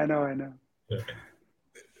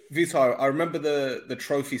 Vitor, I remember the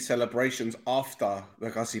trophy celebrations after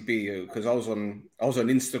the KCB, because I was on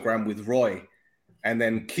Instagram with Roy. And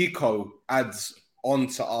then Kiko adds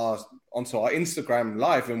onto our Instagram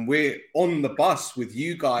live, and we're on the bus with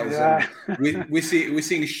you guys. And we're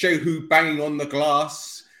seeing Shehu banging on the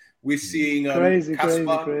glass. We're seeing crazy.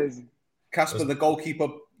 Casper, the goalkeeper.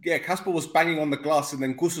 Yeah, Casper was banging on the glass, and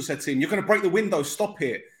then Gusu said to him, "You're going to break the window. Stop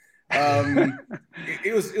it."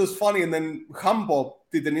 It was funny. And then Hambo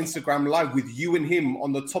did an Instagram live with you and him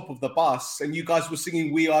on the top of the bus, and you guys were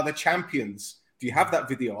singing "We Are the Champions." Do you have that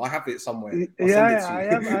video? I have it somewhere.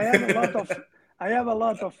 I have a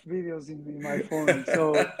lot of videos in my phone.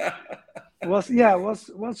 So it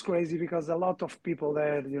was crazy because a lot of people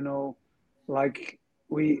there, like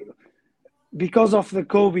because of the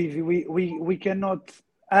COVID, we cannot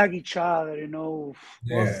hug each other,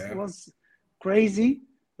 was crazy,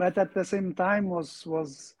 but at the same time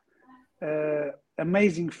was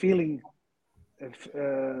amazing feeling of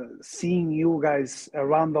seeing you guys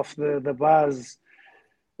around of the bars.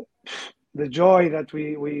 The joy that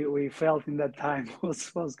we felt in that time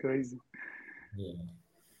was crazy. Yeah.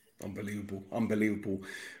 Unbelievable.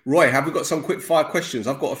 Roy, have we got some quick fire questions?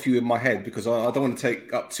 I've got a few in my head because I don't want to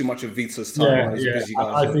take up too much of Vitor's time. Busy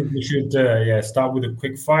guys. I think we should start with a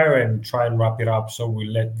quick fire and try and wrap it up so we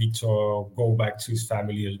let Vitor go back to his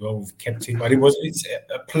family as well. We've kept him, but it's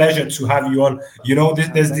a pleasure to have you on.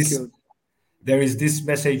 There is this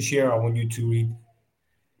message here I want you to read.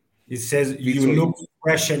 It says, "You look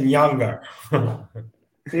fresh and younger."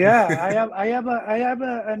 Yeah, I have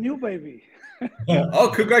a new baby.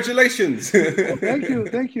 Oh, congratulations!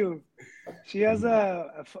 Thank you. She has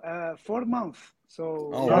a 4 month.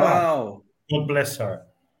 So wow! God bless her.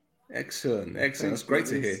 Excellent. That's great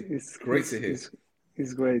to hear. It's great to hear.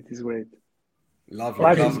 It's great. Lovely.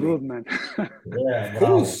 Life is good, man. Yeah,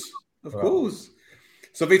 of course.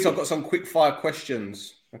 So, Vitor, I've got some quick fire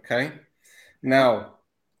questions. Okay. Now,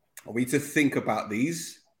 I need to think about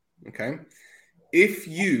these. Okay. If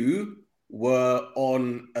you were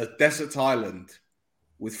on a desert island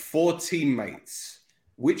with 4 teammates,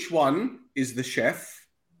 which one is the chef?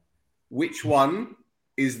 Which one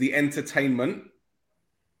is the entertainment?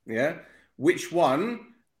 Yeah. Which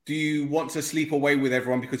one do you want to sleep away with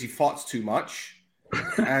everyone because he farts too much?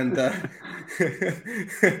 And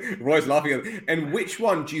Roy's laughing at it. And which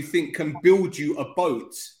one do you think can build you a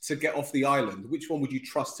boat to get off the island? Which one would you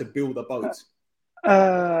trust to build a boat?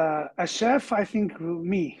 A chef, I think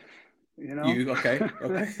me. You okay?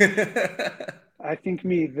 I think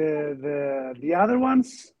me. The other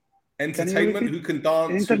ones. Entertainment. Who can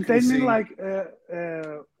dance? Entertainment like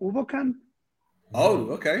Ubokan.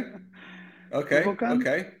 Oh, okay. Ubokan.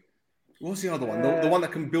 Okay. What's the other one? The one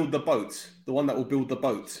that can build the boat. The one that will build the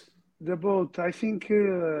boat. The boat. I think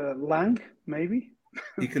Lang maybe.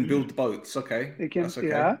 He can build boats. Okay. He can. That's okay.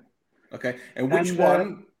 Yeah. Okay. And which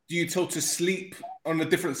one do you tell to sleep on a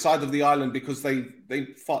different side of the island because they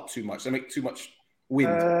fart too much? They make too much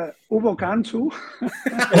wind. Ubokan too.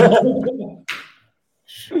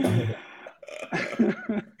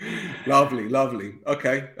 Lovely.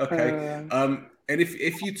 Okay. And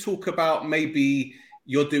if you talk about maybe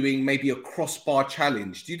you're doing maybe a crossbar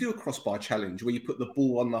challenge, do you do a crossbar challenge where you put the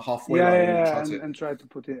ball on the halfway line and try to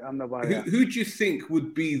put it on the bar? Who do you think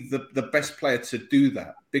would be the best player to do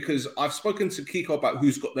that? Because I've spoken to Kiko about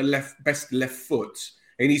who's got the best left foot,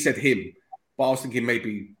 and he said him. But I was thinking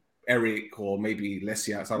maybe Eric or maybe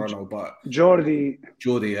Lesias, I don't know. But Jordi,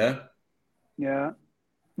 yeah? Yeah.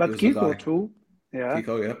 But Kiko too. Yeah.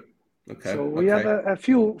 Kiko, yeah. Okay. So we have a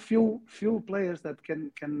few players that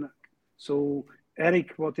can. So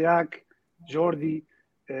Eric Wozniak, Jordi,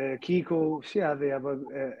 Kiko. Yeah, they have a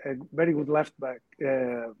very good left back.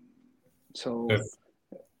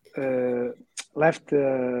 Left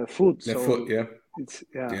foot. Left foot. Yeah. It's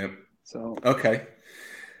So okay.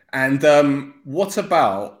 And what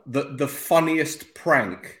about the funniest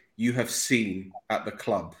prank you have seen at the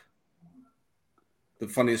club? The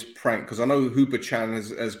funniest prank, because I know Huber-chan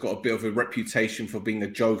has got a bit of a reputation for being a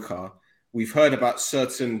joker. We've heard about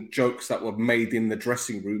certain jokes that were made in the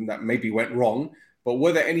dressing room that maybe went wrong, but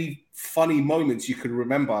were there any funny moments you could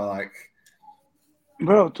remember? Like,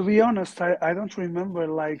 bro, to be honest, I don't remember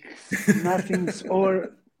like nothing's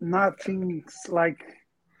like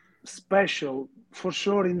special. For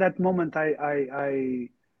sure, in that moment, I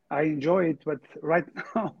enjoy it, but right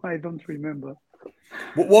now I don't remember.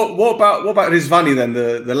 What about Rizvani then,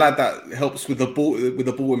 the lad that helps with the ball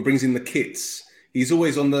and brings in the kits? He's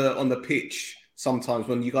always on the pitch sometimes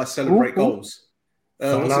when you guys celebrate goals.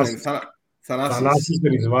 What's his name?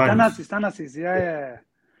 Thanasis, yeah.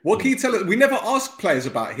 What can you tell us? We never ask players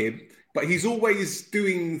about him, but he's always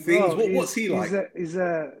doing things. What's he like?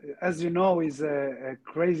 As you know, he's a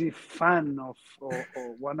crazy fan of or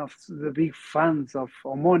one of the big fans of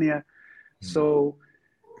Omonia. So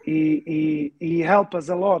he helped us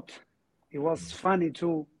a lot. It was funny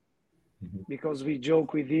too. because we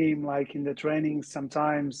joke with him like in the training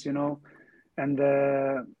sometimes, and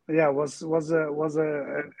was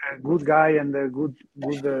a good guy and a good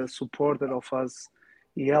supporter of us.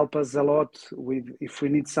 He helped us a lot with if we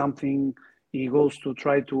need something. He goes to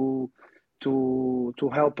try to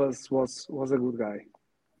help us. Was a good guy.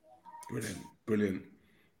 Brilliant.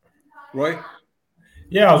 Roy?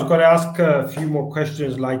 Yeah, I was going to ask a few more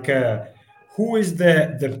questions. Like, who is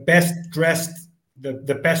the best dressed,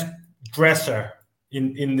 the best dresser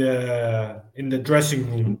in the dressing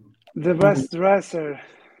room? The best dresser,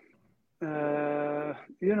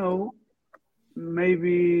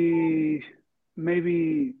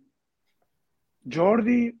 maybe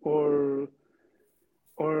Jordi or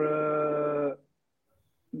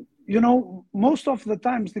most of the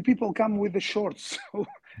times the people come with the shorts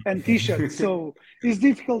and t-shirts, so it's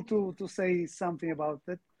difficult to say something about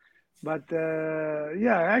it. But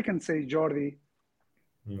I can say Jordi.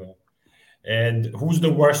 Yeah. And who's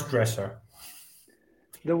the worst dresser?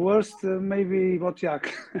 The worst, maybe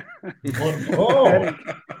Wojciak. Oh,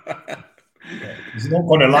 he's not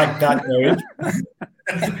gonna like that, Eric.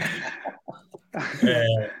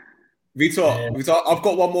 Vitor, I've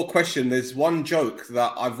got one more question. There's one joke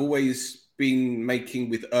that I've always been making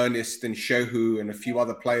with Ernest and Shehu and a few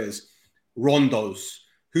other players. Rondos.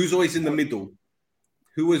 Who's always in the middle?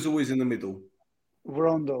 Who is always in the middle?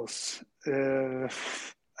 Rondos.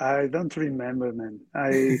 I don't remember, man.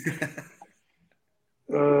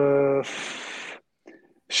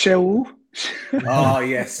 Shehu. Oh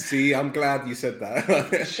yes, see, I'm glad you said that.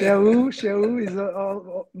 Shehu is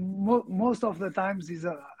most of the times is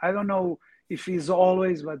I don't know if he's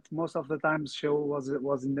always, but most of the times Shehu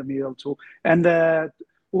was in the middle too, and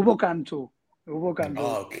Ubokan too.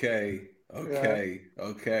 Okay.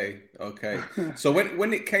 So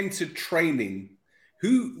when it came to training,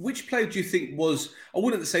 which player do you think was, I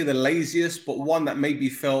wouldn't say the laziest, but one that maybe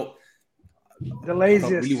felt the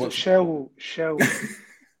laziest? Really Shehu.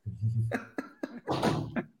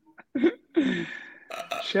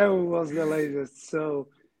 Shehu was the laziest, so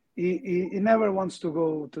he never wants to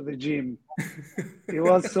go to the gym. He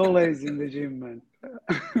was so lazy in the gym, man.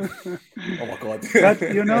 Oh my god! But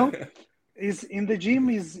is in the gym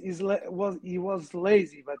he was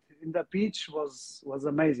lazy, but in the pitch was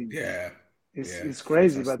amazing. Yeah, it's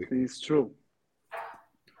crazy, fantastic. But it's true.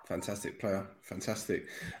 Fantastic player, fantastic.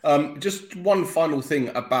 Just one final thing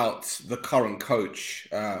about the current coach,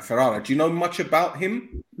 Ferrara. Do you know much about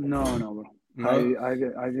him? No, bro. No? I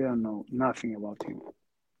didn't know nothing about him.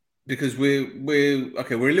 Because we're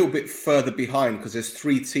a little bit further behind because there's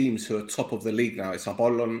 3 teams who are top of the league now. It's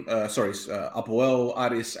Apoel,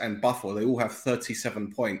 Aris, and Buffalo. They all have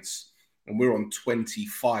 37 points, and we're on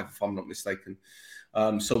 25, if I'm not mistaken.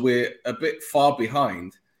 So we're a bit far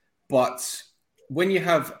behind. But when you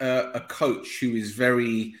have a coach who is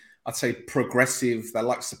very, I'd say, progressive, that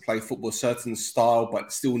likes to play football a certain style,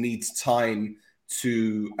 but still needs time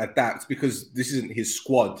to adapt because this isn't his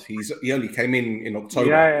squad. He only came in October.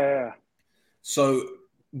 Yeah. So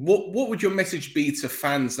what would your message be to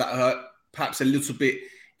fans that are perhaps a little bit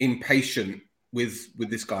impatient with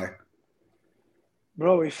this guy?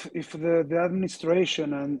 Bro, if the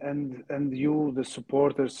administration and you, the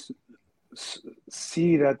supporters,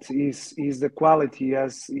 see that is the quality, he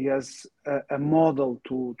has a model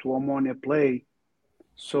to Omonia play,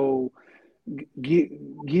 so give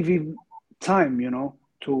him time,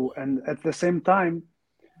 and at the same time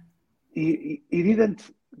he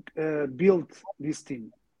didn't build this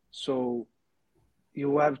team, so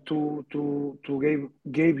you have to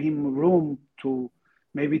give him room to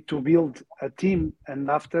maybe to build a team, and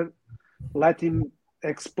after let him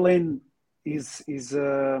explain his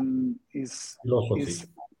philosophy.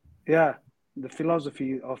 The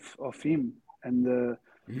philosophy of him, and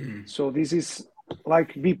so this is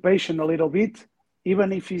like be patient a little bit,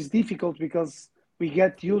 even if it's difficult, because we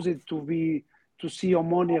get used to see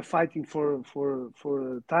Omonia fighting for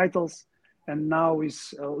titles, and now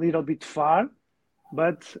it's a little bit far,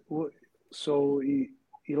 but so he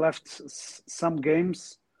left some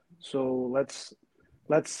games, so let's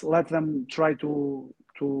let them try to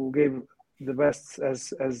give the best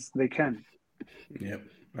as they can. Yeah,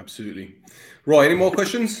 absolutely. Roy, any more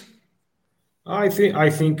questions? I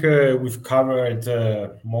think we've covered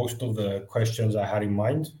most of the questions I had in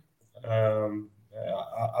mind.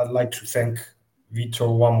 I'd like to thank Vitor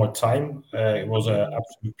one more time. It was an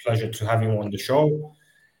absolute pleasure to have him on the show.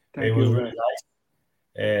 It was really nice.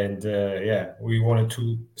 And we wanted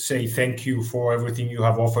to say thank you for everything you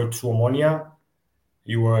have offered to Omonia.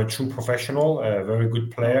 You were a true professional, a very good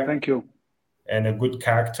player. Thank you. and a good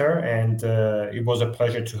character. And it was a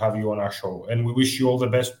pleasure to have you on our show. And we wish you all the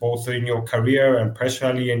best, both in your career and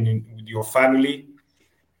personally, and with your family.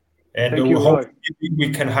 And Thank you, we hope Roy. we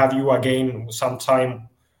can have you again sometime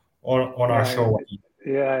on our show.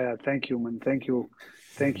 Yeah. Thank you, man. Thank you.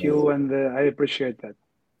 And I appreciate that.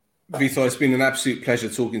 Vitor, it's been an absolute pleasure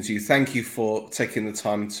talking to you. Thank you for taking the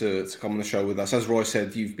time to come on the show with us. As Roy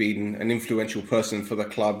said, you've been an influential person for the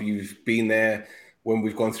club. You've been there when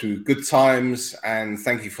we've gone through good times, and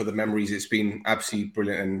thank you for the memories. It's been absolutely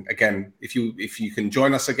brilliant. And again, if you can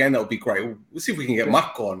join us again, that would be great. We'll see if we can get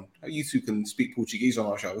Marco on. You two can speak Portuguese on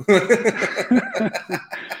our show.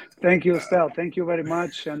 Thank you, Stel. Thank you very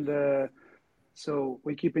much. And so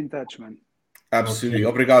we keep in touch, man. Absolutely.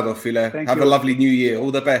 Okay. Obrigado, File. Have a lovely new year.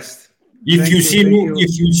 All the best. If you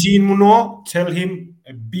see Nuno, tell him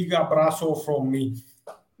a big abrazo from me.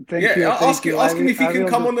 Thank you. Ask him if he can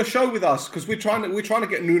come on the show with us, because we're trying to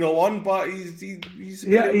get Nuno on, but he's a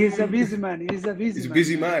busy man. He's a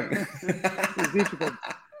busy man. It's difficult.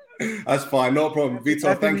 That's fine, no problem.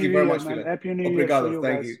 Vitor, thank you very much for that. Happy New Year. Obrigado,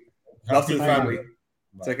 thank you. Love to the family.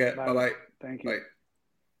 Take care. Bye. Thank you. Bye.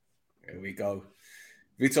 Here we go.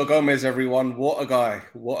 Vitor Gomes, everyone. What a guy.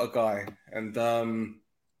 And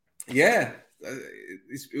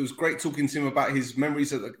it was great talking to him about his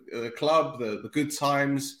memories at the club, the good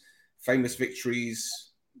times, famous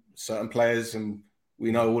victories, certain players, and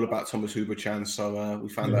we know all about Thomas Huberchan, so we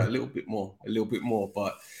found out a little bit more.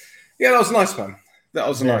 But yeah, that was nice, man. That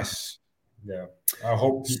was nice. Yeah, I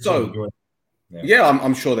hope so. Yeah,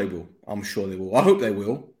 I'm sure they will. I hope they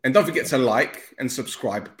will. And don't forget to like and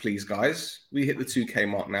subscribe, please, guys. We hit the 2K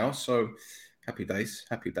mark now, so happy days.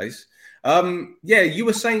 You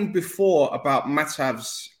were saying before about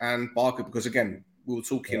Matavs and Barker, because again, we were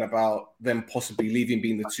talking about them possibly leaving,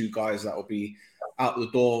 being the two guys that will be out the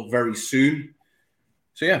door very soon.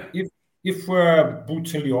 So yeah, if we're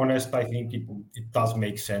brutally honest, I think it does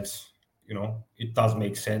make sense. It does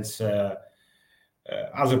make sense.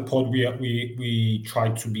 As a pod, we try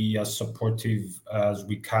to be as supportive as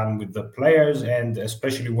we can with the players, and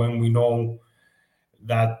especially when we know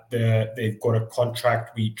that they've got a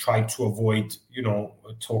contract, we try to avoid,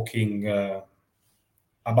 talking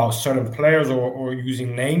about certain players or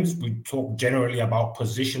using names. We talk generally about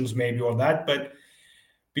positions, maybe, or that. But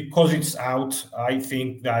because it's out, I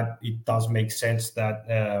think that it does make sense that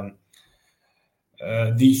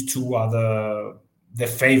these two are the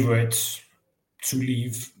favorites to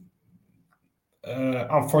leave.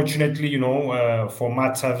 Unfortunately, for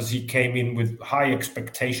Matavs, he came in with high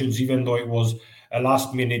expectations, even though it was a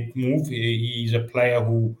last-minute move. He's a player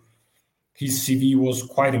who his CV was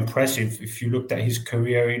quite impressive. If you looked at his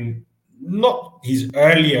career in not his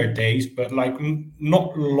earlier days, but like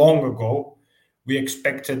not long ago, we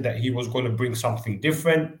expected that he was going to bring something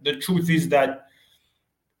different. The truth is that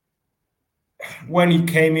when he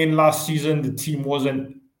came in last season, the team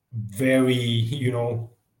wasn't very,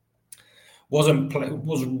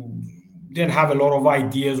 didn't have a lot of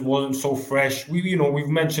ideas, wasn't so fresh. We've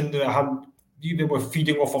mentioned how they were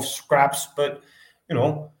feeding off of scraps, but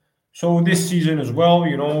so this season as well,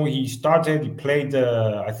 he played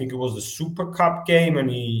I think it was the Super Cup game, and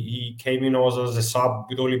he came in as a sub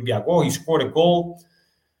with Olympiacos. He scored a goal,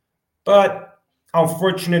 but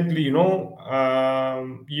unfortunately,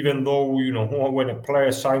 even though when a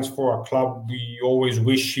player signs for a club, we always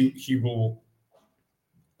wish he will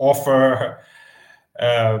offer,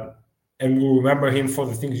 and we'll remember him for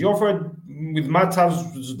the things he offered. With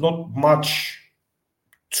Matavs, there's not much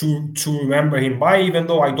to remember him by, even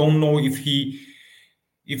though I don't know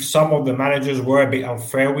if some of the managers were a bit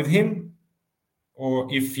unfair with him, or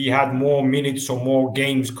if he had more minutes or more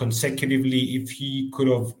games consecutively, if he could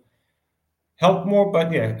have helped more.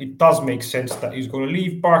 But yeah, it does make sense that he's going to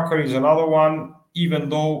leave. Barker is another one, even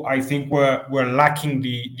though I think we're lacking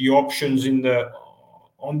the options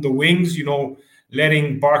on the wings.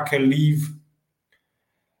 Letting Barker leave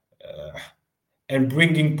and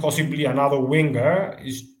bringing possibly another winger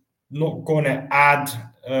is not going to add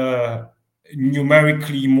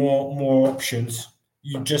numerically more options.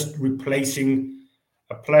 You're just replacing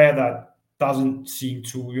a player that doesn't seem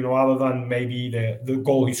to, other than maybe the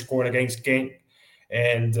goal he scored against Genk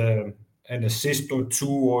and an assist or two,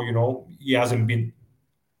 or, he hasn't been,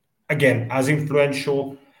 again, as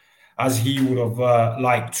influential as he would have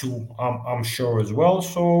liked to, I'm sure as well.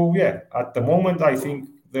 So yeah, at the moment, I think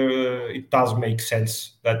it does make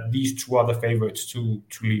sense that these two are the favorites to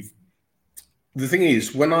leave. The thing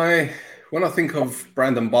is, when I think of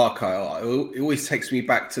Brandon Barker, it always takes me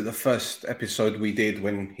back to the first episode we did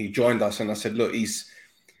when he joined us, and I said, look, he's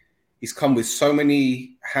come with so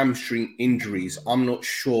many hamstring injuries. I'm not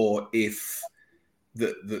sure if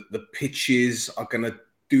the pitches are going to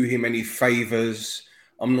do him any favors.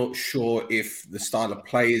 I'm not sure if the style of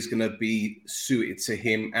play is going to be suited to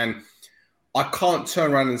him. And I can't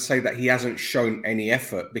turn around and say that he hasn't shown any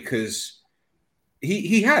effort, because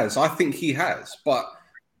he has. I think he has. But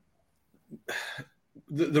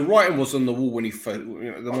the writing was on the wall when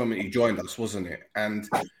the moment he joined us, wasn't it? And,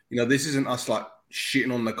 this isn't us like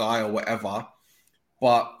shitting on the guy or whatever.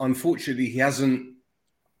 But unfortunately, he hasn't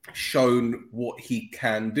shown what he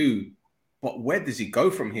can do. But where does he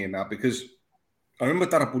go from here now? Because I remember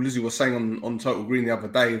Darapulizzi was saying on Total Green the other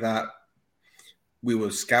day that we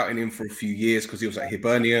were scouting him for a few years because he was at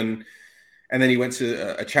Hibernian, and then he went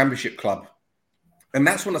to a championship club. And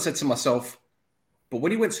that's when I said to myself, but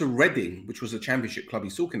when he went to Reading, which was a championship club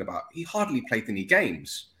he's talking about, he hardly played any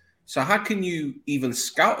games. So how can you even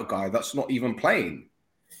scout a guy that's not even playing?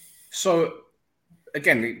 So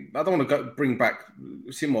again, I don't want to bring back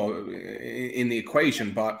Simo in the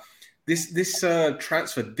equation, but this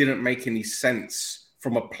transfer didn't make any sense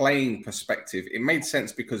from a playing perspective. It made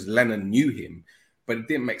sense because Lennon knew him, but it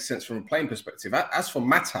didn't make sense from a playing perspective. As for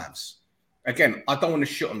Matavs, again, I don't want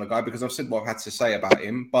to shit on the guy because I've said what I've had to say about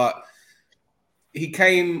him, but he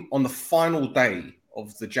came on the final day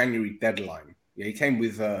of the January deadline. Yeah, he came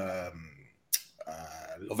with Lovera,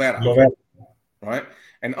 right?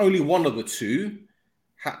 And only one of the two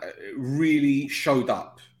really showed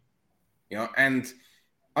up, and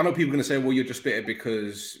I know people are going to say, well, you're just bitter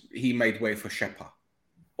because he made way for Shepa.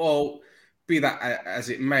 Well, be that as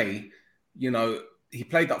it may, he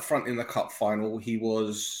played up front in the cup final. He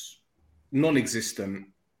was non-existent.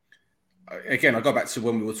 Again, I go back to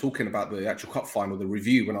when we were talking about the actual cup final, the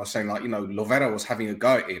review, when I was saying, Lovera was having a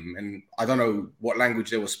go at him. And I don't know what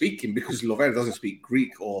language they were speaking, because Lovera doesn't speak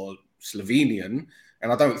Greek or Slovenian.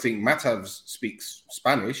 And I don't think Matavs speaks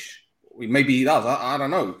Spanish. Maybe he does. I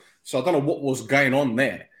don't know. So I don't know what was going on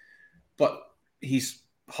there. But he's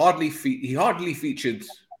hardly featured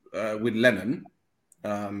with Lennon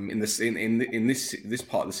in this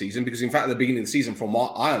part of the season, because in fact at the beginning of the season, from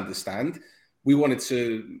what I understand, we wanted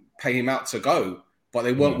to pay him out to go, but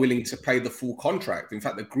they weren't willing to pay the full contract. In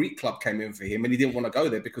fact, the Greek club came in for him, and he didn't want to go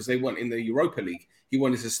there because they weren't in the Europa League. He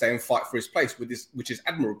wanted to stay and fight for his place, which is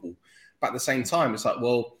admirable. But at the same time, it's like,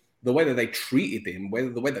 well, the way that they treated him,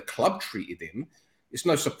 the way the club treated him, it's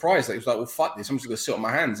no surprise that he was like, well, fuck this. I'm just going to sit on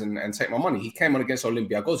my hands and take my money. He came on against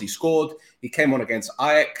Olympiacos. He scored. He came on against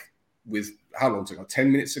Ajax with, how long ago?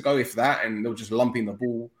 10 minutes ago, if that. And they were just lumping the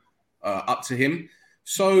ball up to him.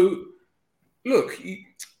 So, look,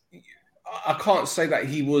 I can't say that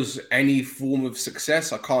he was any form of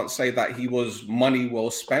success. I can't say that he was money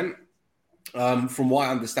well spent. From what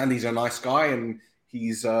I understand, he's a nice guy, and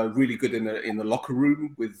he's really good in the locker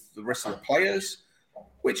room with the rest of the players,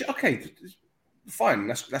 which, okay, fine,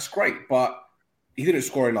 that's great. But he didn't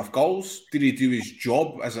score enough goals. Did he do his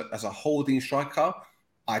job as a holding striker?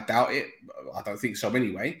 I doubt it. I don't think so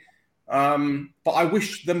anyway. But I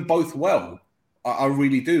wish them both well. I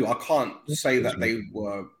really do. I can't say that they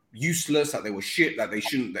were useless, that they were shit, that they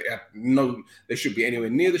should be anywhere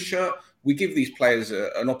near the shirt. We give these players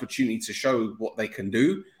an opportunity to show what they can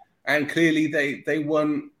do. And clearly they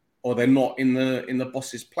weren't, or they're not in the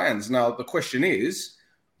boss's plans. Now, the question is,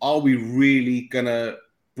 are we really going to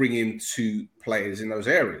bring in two players in those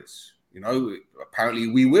areas? Apparently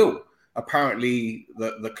we will. Apparently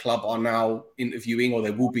the club are now interviewing, or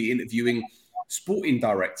they will be interviewing, sporting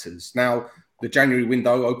directors. Now, the January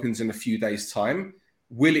window opens in a few days' time.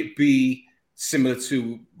 Will it be similar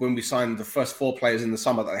to when we signed the first 4 players in the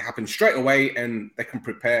summer, that they happen straight away and they can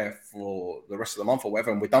prepare for the rest of the month or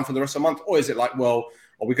whatever, and we're done for the rest of the month? Or is it like, well,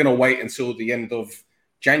 are we going to wait until the end of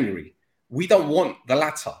January? We don't want the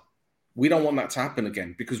latter. We don't want that to happen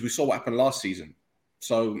again, because we saw what happened last season.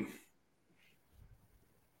 So,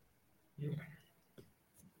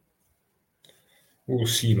 we'll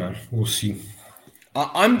see, man. We'll see.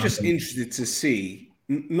 I'm just interested to see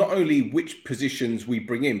not only which positions we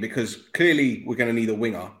bring in, because clearly we're going to need a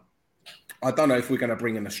winger. I don't know if we're going to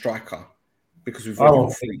bring in a striker, because we've already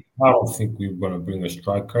got 3. I don't think we're going to bring a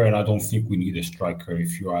striker, and I don't think we need a striker,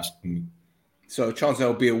 if you ask me. So a chance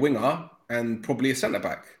there'll be a winger and probably a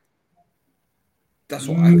centre-back. That's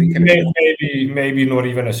what I think. Maybe not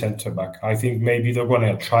even a centre-back. I think maybe they're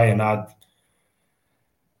going to try and add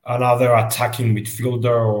another attacking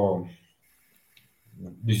midfielder, or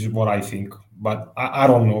this is what I think. But I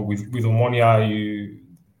don't know. With Omonia,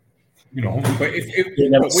 you know.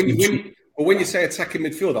 But when you say attacking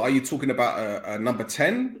midfielder, are you talking about a number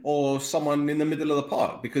 10 or someone in the middle of the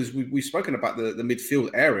park? Because we've spoken about the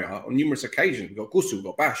midfield area on numerous occasions. We've got Gusu, we've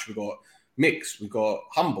got Bash, we've got Mix, we've got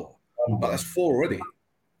Humble. But that's 4 already.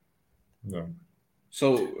 Yeah. So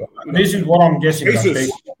this is what I'm guessing.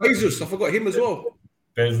 Jesus, I forgot him as well.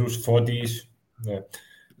 Jesus, 40s. Yeah.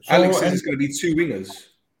 So, Alex says it's going to be 2 wingers.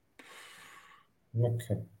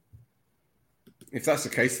 Okay. If that's the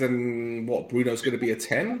case, then what? Bruno's going to be a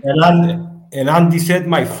 10? And Andy said,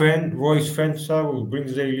 my friend, Roy's friend, will bring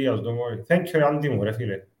the Elias, don't worry. Thank you, Andy, μου ρε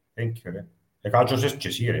φίλε. Thank you, ρε. Εκάτσωσες και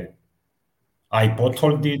εσύ, ρε. I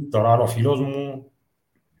bottled it, τώρα είναι ο φίλος μου.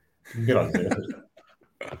 Δεν πειράζει, ρε.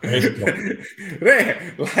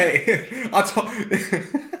 Like,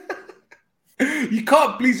 you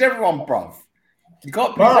can't please everyone, bruv. You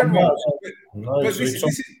can't please everyone. But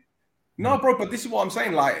no, bro, but this is what I'm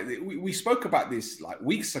saying. Like, we spoke about this like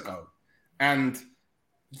weeks ago, and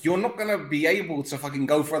you're not gonna be able to fucking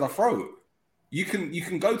go for the throat. You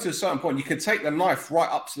can go to a certain point. You can take the knife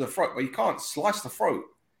right up to the throat, but you can't slice the throat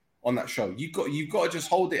on that show. You've got to just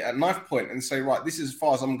hold it at knife point and say, right, this is as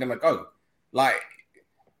far as I'm gonna go. Like,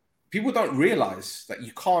 people don't realize that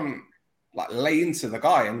you can't like lay into the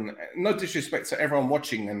guy. And no disrespect to everyone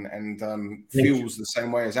watching and feels the same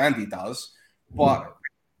way as Andy does, but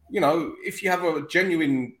you know, if you have a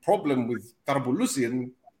genuine problem with Tarabulusi,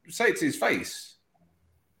 and say it to his face.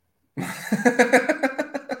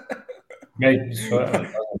 Mate,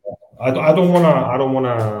 I don't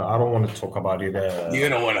wanna talk about it. You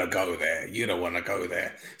don't want to go there. You don't want to go there.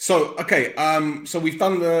 So okay, so we've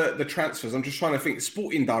done the transfers. I'm just trying to think.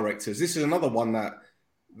 Sporting directors. This is another one that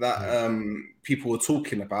people are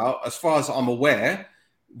talking about. As far as I'm aware,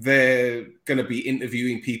 they're going to be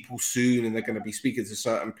interviewing people soon, and they're going to be speaking to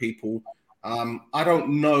certain people. I don't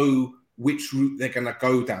know which route they're going to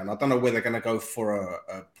go down. I don't know whether they're going to go for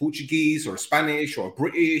a Portuguese or a Spanish or a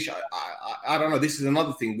British. I don't know. This is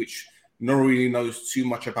another thing which no one really knows too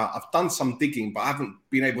much about. I've done some digging, but I haven't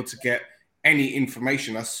been able to get any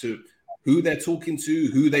information as to who they're talking to,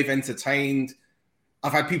 who they've entertained.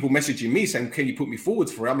 I've had people messaging me saying, can you put me forward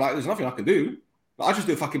for it? I'm like, there's nothing I can do. Like, I just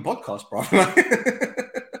do a fucking podcast, bro.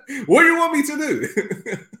 What do you want me to do?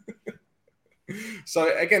 So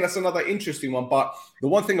again, that's another interesting one. But the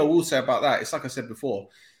one thing I will say about that is, like I said before,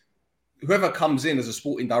 whoever comes in as a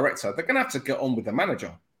sporting director, they're going to have to get on with the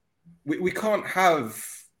manager. We can't have,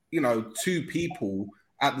 you know, two people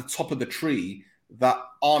at the top of the tree that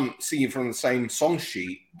aren't singing from the same song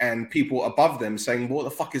sheet and people above them saying, what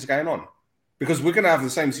the fuck is going on? Because we're going to have the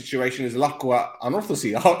same situation as Lakwa and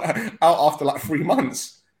Orthosi out after like 3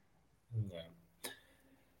 months.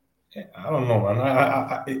 I don't know, man.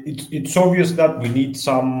 It's obvious that we need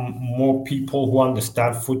some more people who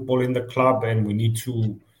understand football in the club, and we need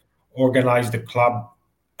to organize the club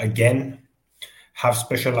again, have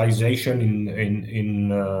specialization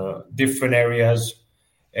in different areas,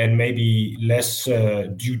 and maybe less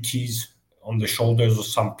duties on the shoulders of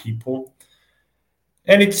some people.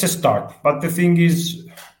 And it's a start. But the thing is,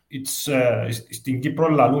 it's στην Κύπρο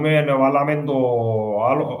λαλούμε να βάλαμε το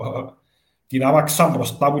άλλο. You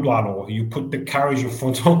put the carriage in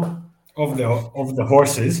front of the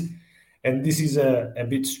horses, and this is a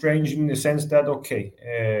bit strange in the sense that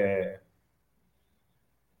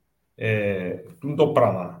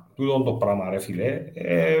τούτο το πράγμα ρε φίλε,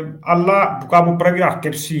 αλλά που κάπου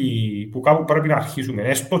πρέπει να αρχίσουμε,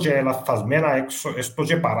 έστω και λαθασμένα, έστω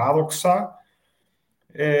και παράδοξα,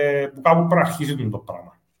 που κάπου πρέπει να αρχίσει το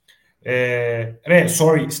πράγμα. Ρε,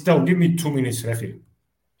 sorry, still give me 2 minutes ρε φίλε.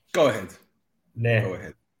 Go ahead. Ναι,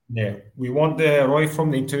 we want the Roy from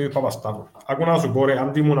the interview Παπασταύρου. Άκου να σου πω ρε,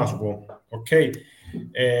 αντί μου να σου πω,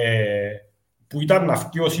 που ήταν να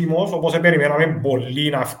βγει ο Σίμος, όπως περιμέναμε πολύ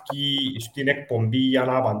να βγει στην εκπομπή για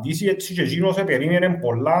να απαντήσει, έτσι και εκείνος περίμενε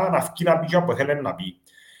πολλά να βγει να πει και όπου θέλει να πει.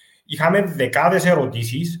 Είχαμε δεκάδες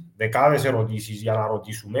ερωτήσεις για να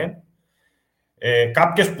ρωτήσουμε,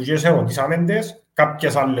 κάποιες που και σε ερωτήσαμε τες,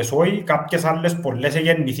 κάποιες άλλες όχι, κάποιες άλλες πολλές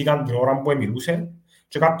γεννηθήκαν την ώρα που μιλούσε,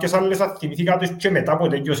 και κάποιες άλλες θυμήθηκα τους και μετά που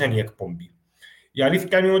τέλειωσε η εκπομπή. Η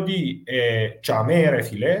αλήθεια είναι ότι τσαμέ ρε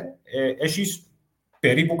φίλε, έχεις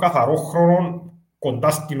περίπου καθαρό χρόνο κοντά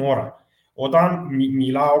στην ώρα. Όταν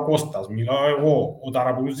μιλάω ο Κώστας, μιλάω εγώ, ο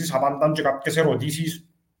Ταραπουλούζης απάνταν και κάποιες ερωτήσεις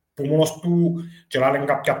που μόνος του και λένε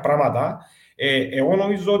κάποια πράγματα, εγώ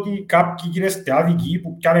νομίζω ότι κάποιοι γίνεστε άδικοι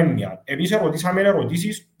που πιάνε μια. Εμείς ερωτήσαμε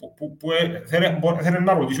ερωτήσεις που θέλουν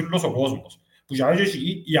να ρωτήσουν όλος ο κόσμος. Που για μένα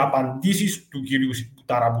οι απαντήσεις του κυρίου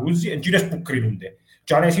Ταραπουλούζη είναι εκείνες που κρίνονται.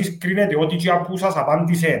 Και αν εσείς κρίνετε ότι οι που σας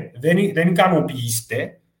απάντησε δεν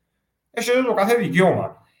ικανοποιείστε, έχετε το κάθε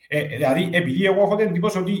δικαίωμα. Δηλαδή, επειδή εγώ έχω την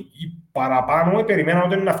εντύπωση ότι οι παραπάνω περιμέναν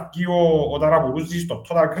όταν να βγει ο Ταραπουλούζη στο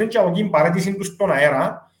Total Crunch και από εκεί παρέτηση του στον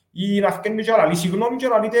αέρα ή να βγαίνει και να λύσει γνώμη και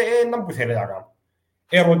να λύτε ένα που θέλετε να κάνω.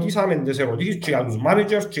 Ερωτήσαμε τις ερωτήσεις και για τους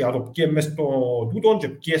managers και για το ποιοι μες στο τούτο και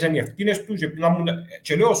ποιες είναι οι ευθύνες τους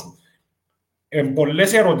και λέω σου.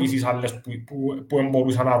 πολλές ερωτήσεις άλλες που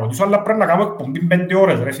μπορούσα να ρωτήσω, αλλά πρέπει να κάνω εκπομπή 5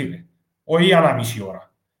 ώρες, ρε φίλε. Όχι ανά μισή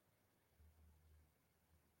ώρα.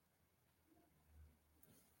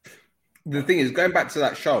 The thing is, going back to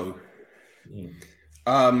that show,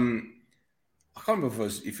 I can't remember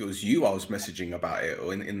if it was you I was messaging about it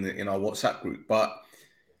or in our WhatsApp group, but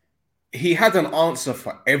he had an answer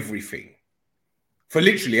for everything, for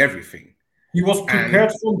literally everything. He was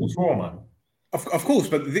prepared from before, man. Of course,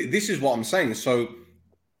 but this is what I'm saying. So,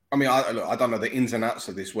 I mean, I don't know the ins and outs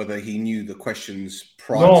of this, whether he knew the questions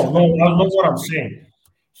prior. No, that's not what I'm saying.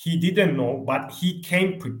 He didn't know, but he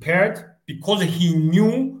came prepared because he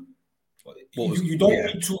knew.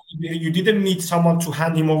 You didn't need someone to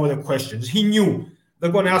hand him over the questions. He knew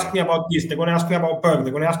they're going to ask me about this. They're going to ask me about Berg.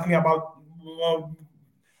 They're going to ask me about.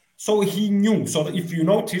 So he knew. So if you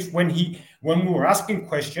notice, when we were asking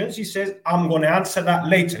questions, he says, "I'm going to answer that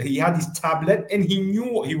later." He had his tablet and he knew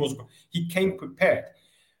what he was. He came prepared.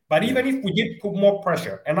 But even if we did put more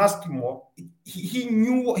pressure and ask him more, he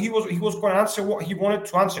knew what he was going to answer what he wanted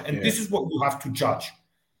to answer, and this is what you have to judge.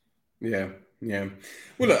 Yeah.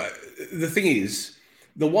 Well, look, the thing is,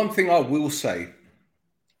 the one thing I will say,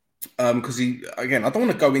 because I don't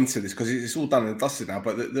want to go into this because it's all done and dusted now,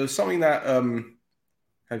 but there's something that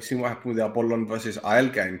have you seen what happened with the Apollon versus AEL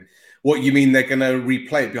game? What, you mean they're going to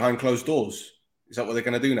replay it behind closed doors? Is that what they're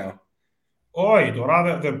going to do now? Όχι,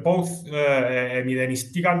 τώρα they're both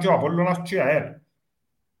μηδενιστήκαν και ο Απόλλωνας και η ΑΕΛ.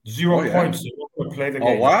 0 points. They play the game.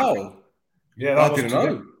 Oh, wow. Yeah, that I didn't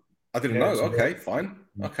know. I didn't know. Okay, fine.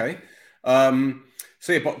 Okay.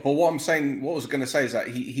 So yeah, but what I'm saying, what I was going to say is that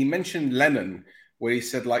he mentioned Lennon, where he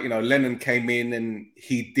said, like, you know, Lennon came in and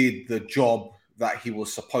he did the job that he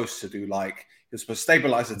was supposed to do. Like, he was supposed to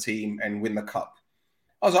stabilize the team and win the cup.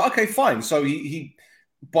 I was like, okay, fine. So he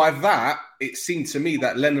by that, it seemed to me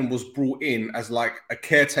that Lennon was brought in as like a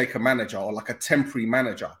caretaker manager or like a temporary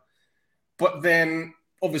manager. But then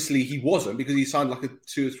obviously he wasn't, because he signed like a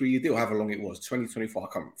 2 or 3 year deal, however long it was, 2024.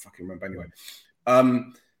 I can't fucking remember anyway.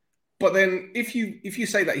 But then if you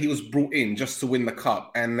say that he was brought in just to win the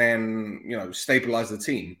cup and then, you know, stabilize the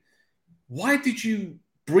team, why did you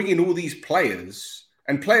bring in all these players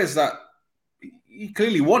and players that he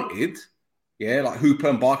clearly wanted? Yeah, like Hooper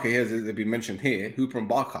and Barker here, they've been mentioned here, Hooper and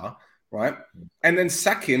Barker, right? And then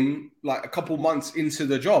sack him like a couple months into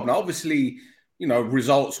the job. Now, obviously, you know,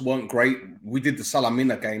 results weren't great. We did the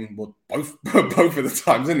Salamina game, well, both of the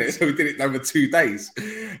times, isn't it? So we did it over 2 days.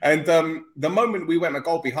 And the moment we went a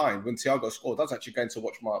goal behind when Thiago scored, I was actually going to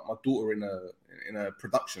watch my daughter in a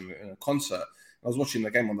production, in a concert. I was watching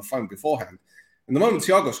the game on the phone beforehand. And the moment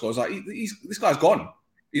Thiago scored, I was like, this guy's gone.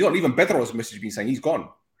 He's got even better as message being saying he's gone.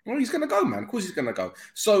 Well, he's going to go, man. Of course he's going to go.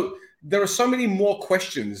 So there are so many more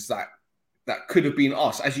questions that could have been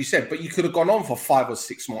asked, as you said, but you could have gone on for 5 or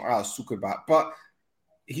 6 more hours talking about. But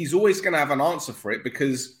he's always going to have an answer for it,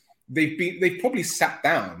 because they've probably sat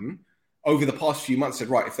down over the past few months and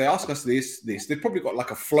said, right, if they ask us this, they've probably got like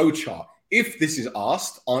a flow chart. If this is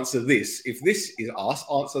asked, answer this. If this is asked,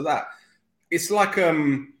 answer that. It's like,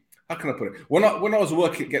 how can I put it? When I was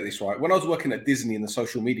working, get this right, when I was working at Disney in the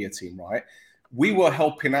social media team, right, we were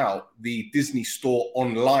helping out the Disney Store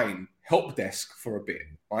online help desk for a bit,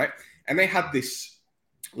 right? And they had this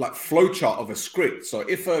like flowchart of a script. So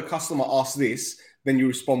if a customer asks this, then you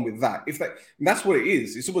respond with that. And that's what it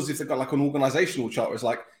is. It's almost as if they've got like an organizational chart. It's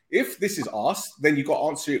like, if this is asked, then you got to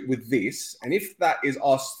answer it with this. And if that is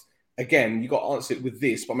asked again, you got to answer it with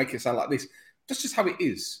this, but make it sound like this. That's just how it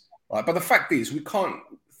is, right? But the fact is, we can't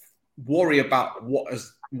worry about what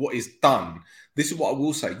is done. This is what I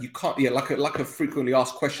will say. You can't, like a frequently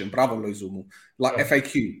asked question, bravo Lozumu, like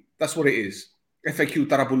FAQ. That's what it is. FAQ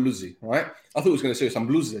Tarabuluzi, right? I thought it was going to say some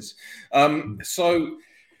blues. So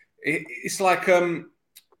it's like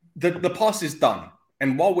the past is done.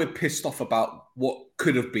 And while we're pissed off about what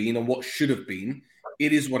could have been and what should have been,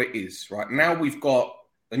 it is what it is, right? Now we've got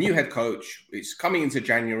a new head coach. It's coming into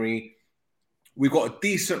January. We've got a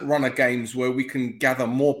decent run of games where we can gather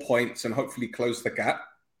more points and hopefully close the gap.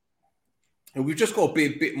 And we've just got to be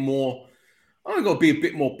a bit more, I don't got to be a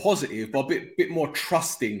bit more positive, but a bit more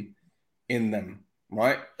trusting in them,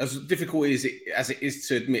 right? As difficult as it is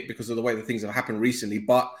to admit because of the way that things have happened recently,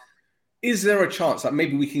 but is there a chance that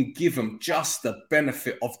maybe we can give them just the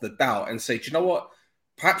benefit of the doubt and say, do you know what?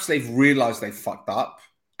 Perhaps they've realized they fucked up,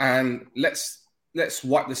 and let's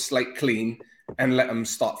wipe the slate clean and let them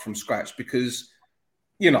start from scratch, because,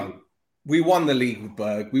 you know, we won the league with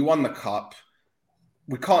Berg, we won the cup.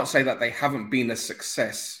 We can't say that they haven't been a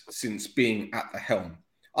success since being at the helm.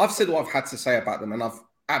 I've said what I've had to say about them, and I've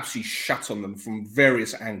absolutely shat on them from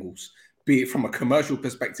various angles, be it from a commercial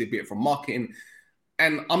perspective, be it from marketing.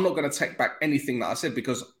 And I'm not going to take back anything that I said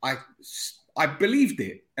because I believed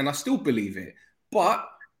it and I still believe it. But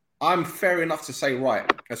I'm fair enough to say, right,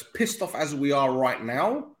 as pissed off as we are right now,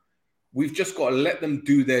 we've just got to let them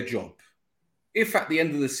do their job. If at the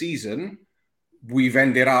end of the season, we've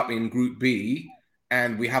ended up in Group B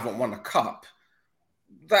and we haven't won a cup,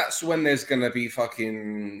 that's when there's going to be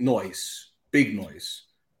fucking noise, big noise.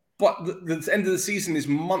 But the end of the season is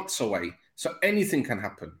months away. So anything can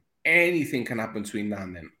happen. Anything can happen between now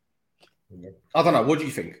and then. I don't know. What do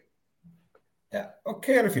you think? Yeah,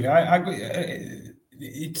 okay, I agree.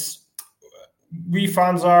 It's we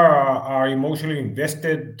fans are emotionally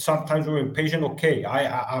invested. Sometimes we're impatient. Okay,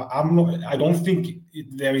 I'm not. I don't think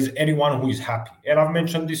there is anyone who is happy. And I've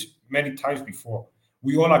mentioned this many times before.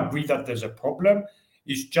 We all agree that there's a problem.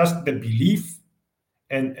 It's just the belief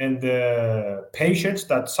and the patience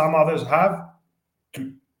that some others have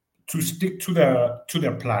to stick to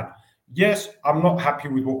their plan. Yes, I'm not happy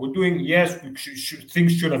with what we're doing. Yes,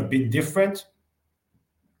 things should have been different.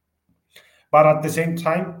 But at the same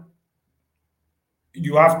time,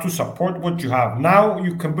 you have to support what you have. Now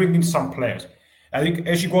you can bring in some players. Δηλαδή,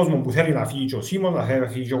 έχει κόσμο που θέλει να φύγει ο Σίμος, να θέλει να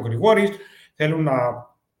φύγει ο Γρηγόρης, θέλουν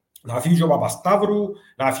να φύγει ο Παπασταύρου,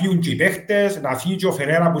 να φύγουν και οι παίχτες, να φύγει ο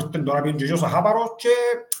Φερέρα που ήταν τώρα πήγαινε και ο Σαχάπαρος και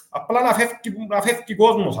απλά να φεύγει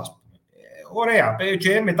κόσμος, ας πούμε. Ωραία,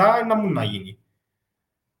 και μετά να μου να γίνει.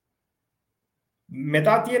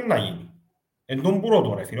 Μετά τι είναι να γίνει. Εν τον πουρώ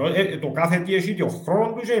τώρα, φίλο. Το κάθε τι έχει και ο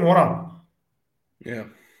χρόνος του και η ώρα του. Yeah.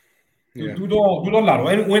 Τούτο λάρω.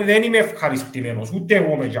 Δεν είμαι ευχαριστημένος, ούτε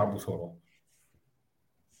εγώ με τζάμπου θωρώ.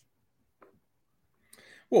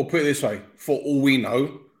 Well, put it this way. For all we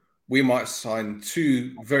know, we might sign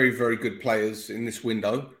two very, very good players in this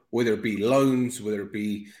window, whether it be loans, whether it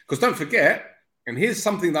be... Because don't forget, and here's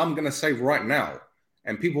something that I'm going to say right now,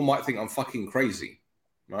 and people might think I'm fucking crazy,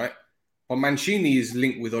 right? But Mancini is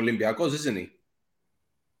linked with Olympiacos, isn't he?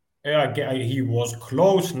 Yeah, he was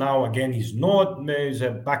close. Now again, he's not. There's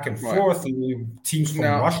a back and forth. Teams from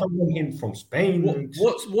Russia want him, from Spain.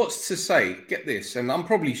 What's to say? Get this, and I'm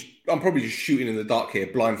probably just shooting in the dark here,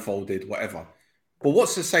 blindfolded, whatever. But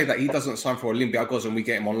what's to say that he doesn't sign for Olympiacos and we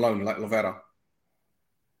get him on loan like Lovera?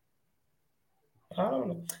 I don't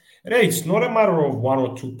know. It's not a matter of one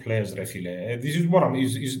or two players, Refile. This is what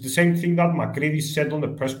is the same thing that Macready said on the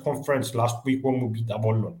press conference last week when we beat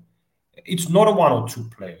Apollon. It's not a one or two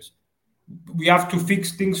players. We have to fix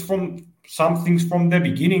some things from the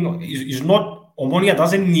beginning. It's not, Omonia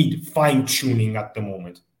doesn't need fine tuning at the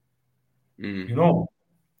moment. You know.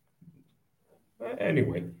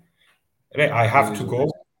 Anyway, I have to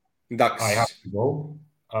go. I have to go.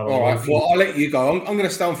 All right. Well, I'll let you go. I'm going to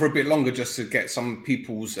stay on for a bit longer just to get some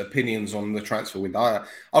people's opinions on the transfer window.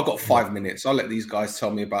 I've got 5 minutes. I'll let these guys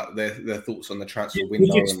tell me about their thoughts on the transfer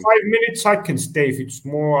window. If it's 5 minutes, I can stay. If it's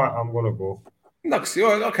more, I'm going to go. No,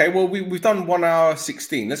 okay. Well, we've done 1 hour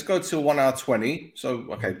 16. Let's go to 1 hour 20. So,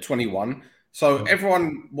 okay, 21. So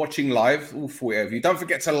everyone watching live, all 40 of you, don't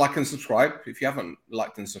forget to like and subscribe. If you haven't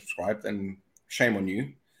liked and subscribed, then shame on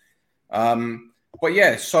you. But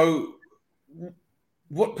yeah, so...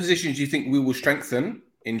 What positions do you think we will strengthen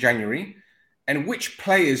in January? And which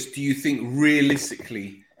players do you think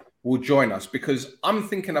realistically will join us? Because I'm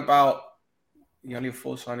thinking about, you only have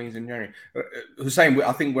 4 signings in January. Hussein,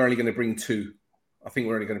 I think we're only going to bring 2. I think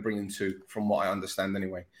we're only going to bring in 2 from what I understand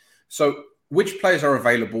anyway. So which players are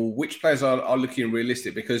available? Which players are looking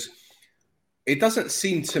realistic? Because it doesn't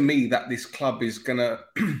seem to me that this club is going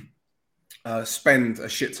to spend a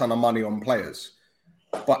shit ton of money on players.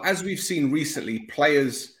 But as we've seen recently,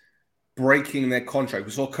 players breaking their contract.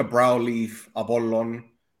 We saw Cabral leave Apollon,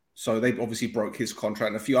 so they obviously broke his contract.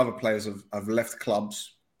 And a few other players have left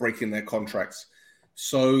clubs, breaking their contracts.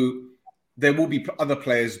 So there will be other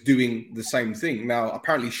players doing the same thing. Now,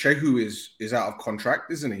 apparently Shehu is out of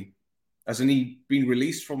contract, isn't he? Hasn't he been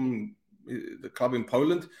released from the club in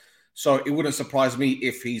Poland? So it wouldn't surprise me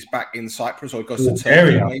if he's back in Cyprus or goes to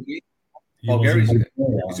Turkey, maybe. Bulgaria, isn't it?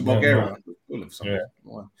 It's in Bulgaria.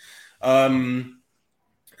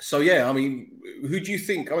 So yeah, I mean, who do you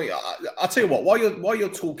think? I mean, I'll tell you what. While you're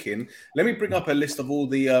talking, let me bring up a list of all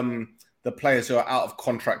the players who are out of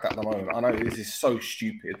contract at the moment. I know this is so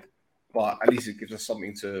stupid, but at least it gives us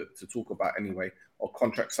something to talk about anyway. Or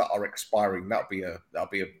contracts that are expiring. That'll be a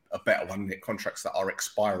better one. Isn't it? Contracts that are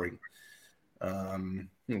expiring. For me,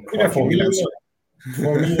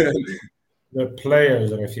 the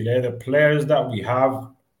players that we have,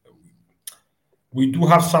 we do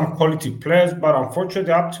have some quality players, but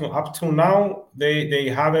unfortunately, up till now, they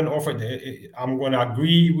haven't offered. I'm going to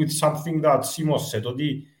agree with something that Simos said.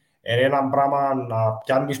 Έναν πράγμα να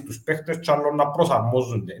πιάνεις τους παίχτες και άλλο να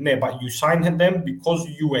προσαρμόζονται. Ναι, but you sign them because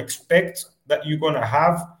you expect that you're going to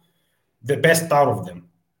have the best out of them.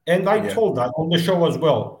 And I told that on the show as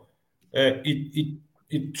well.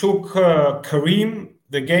 It took Kareem,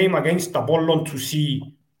 the game against Apollon, to see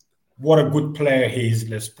what a good player he is,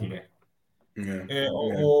 let's put it.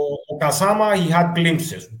 Ο Kasama, he had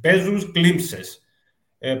glimpses. Bezos, glimpses.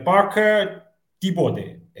 Parker,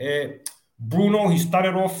 τίποτε. Bruno, he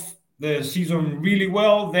started off the season really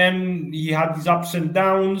well. Then he had these ups and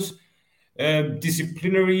downs,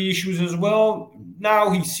 disciplinary issues as well. Now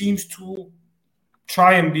he seems to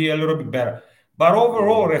try and be a little bit better. But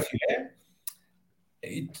overall,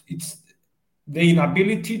 it's the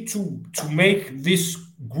inability to make this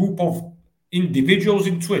group of individuals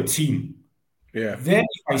into a team. Then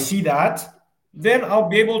if I see that, then I'll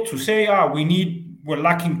be able to say, we're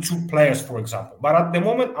lacking 2 players, for example. But at the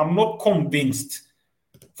moment, I'm not convinced.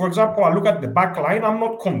 For example, I look at the back line. I'm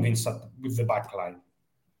not convinced with the back line.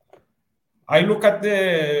 I look at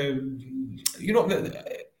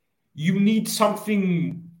you need something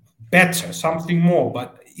better, something more. But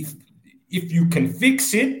if you can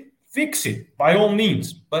fix it, by all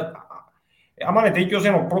means. But άμα τέτοιος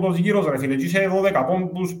είναι ο πρώτος γύρος, ρε φίλε, και είσαι 12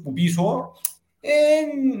 πόντους που πίσω,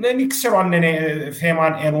 δεν ξέρω αν είναι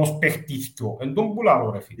θέμα ενός παιχτίθκιο. Εν τον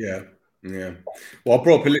πουλάρω, ρε φίλε. Yeah. Well, I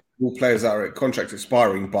brought political players that are at contract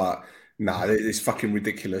expiring, but it's fucking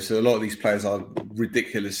ridiculous. A lot of these players are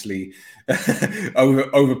ridiculously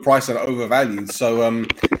overpriced and overvalued. So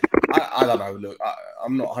I don't know. Look,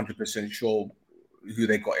 I'm not 100% sure who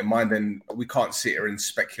they got in mind, and we can't sit here and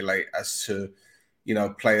speculate as to,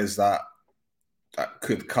 players that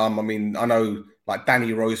could come. I mean, I know like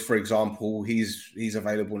Danny Rose, for example, he's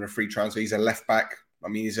available in a free transfer. He's a left back. I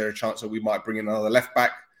mean, is there a chance that we might bring in another left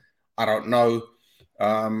back? I don't know.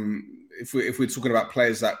 If we're talking about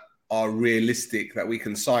players that are realistic that we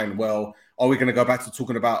can sign, well, are we going to go back to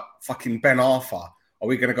talking about fucking Ben Arthur? Are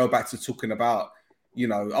we going to go back to talking about,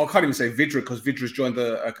 I can't even say Vidra because Vidra's joined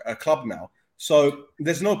a club now. So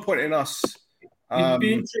there's no point in us. It'd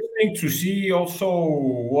be interesting to see also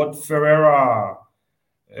what Ferreira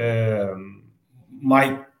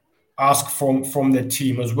might ask from the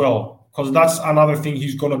team as well, because that's another thing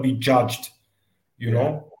he's going to be judged,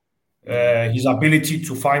 his ability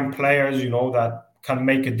to find players, that can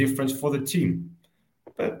make a difference for the team.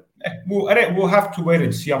 But we'll have to wait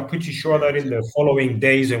and see. I'm pretty sure that in the following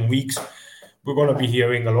days and weeks, we're going to be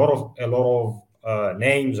hearing a lot of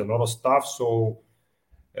names, a lot of stuff. So,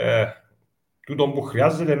 τούτο που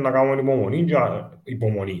χρειάζεται να κάνουμε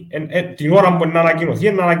υπομονή. Την ώρα που να ανακοινωθεί.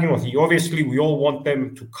 Obviously, we all want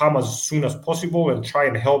them to come as soon as possible and try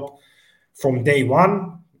and help from day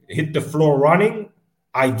one, hit the floor running,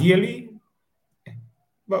 ideally,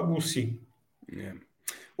 but we'll see. Yeah.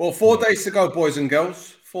 Well, 4 days to go, boys and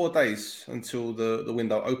girls. 4 days until the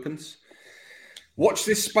window opens. Watch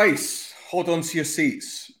this space. Hold on to your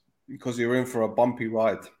seats because you're in for a bumpy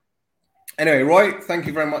ride. Anyway, Roy, thank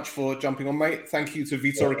you very much for jumping on, mate. Thank you to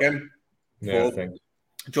Vitor again for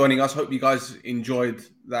joining us. Hope you guys enjoyed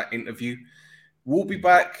that interview. We'll be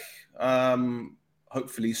back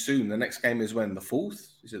hopefully soon. The next game is when? The 4th?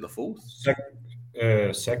 Is it the 4th?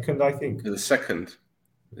 Second, I think. The second.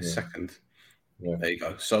 Yeah. There you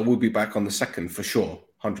go. So we'll be back on the 2nd for sure,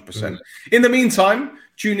 100%. In the meantime,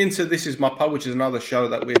 tune into This Is My Pub, which is another show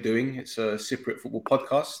that we're doing. It's a Cypriot football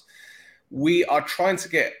podcast. We are trying to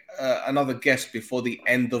get another guest before the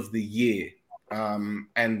end of the year.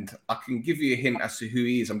 And I can give you a hint as to who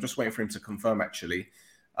he is. I'm just waiting for him to confirm, actually.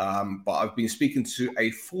 But I've been speaking to a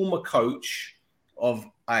former coach of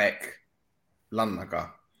AEK Lannaga.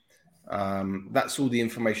 That's all the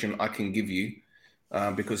information I can give you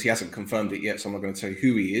because he hasn't confirmed it yet. So I'm not going to tell you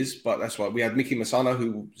who he is. But that's why we had Mickey Masana,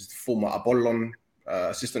 who was the former Apollon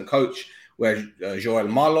assistant coach. We had Joel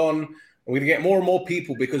Malon. We're going to get more and more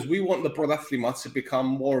people because we want the Brodathlima to become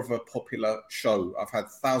more of a popular show. I've had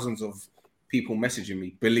thousands of people messaging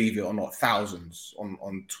me, believe it or not, thousands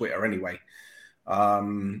on Twitter anyway.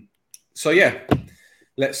 So yeah,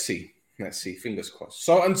 let's see. Fingers crossed.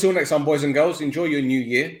 So until next time, boys and girls, enjoy your new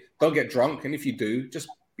year. Don't get drunk. And if you do, just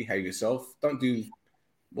behave yourself. Don't do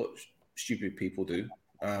what stupid people do.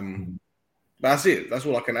 That's it. That's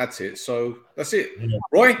all I can add to it. So that's it.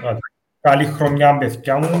 Roy? Καλή χρονιά,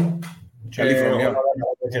 παιδιά μου. Καλή χρονιά.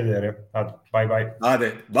 Bye bye.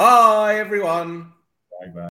 Bye everyone. Bye bye.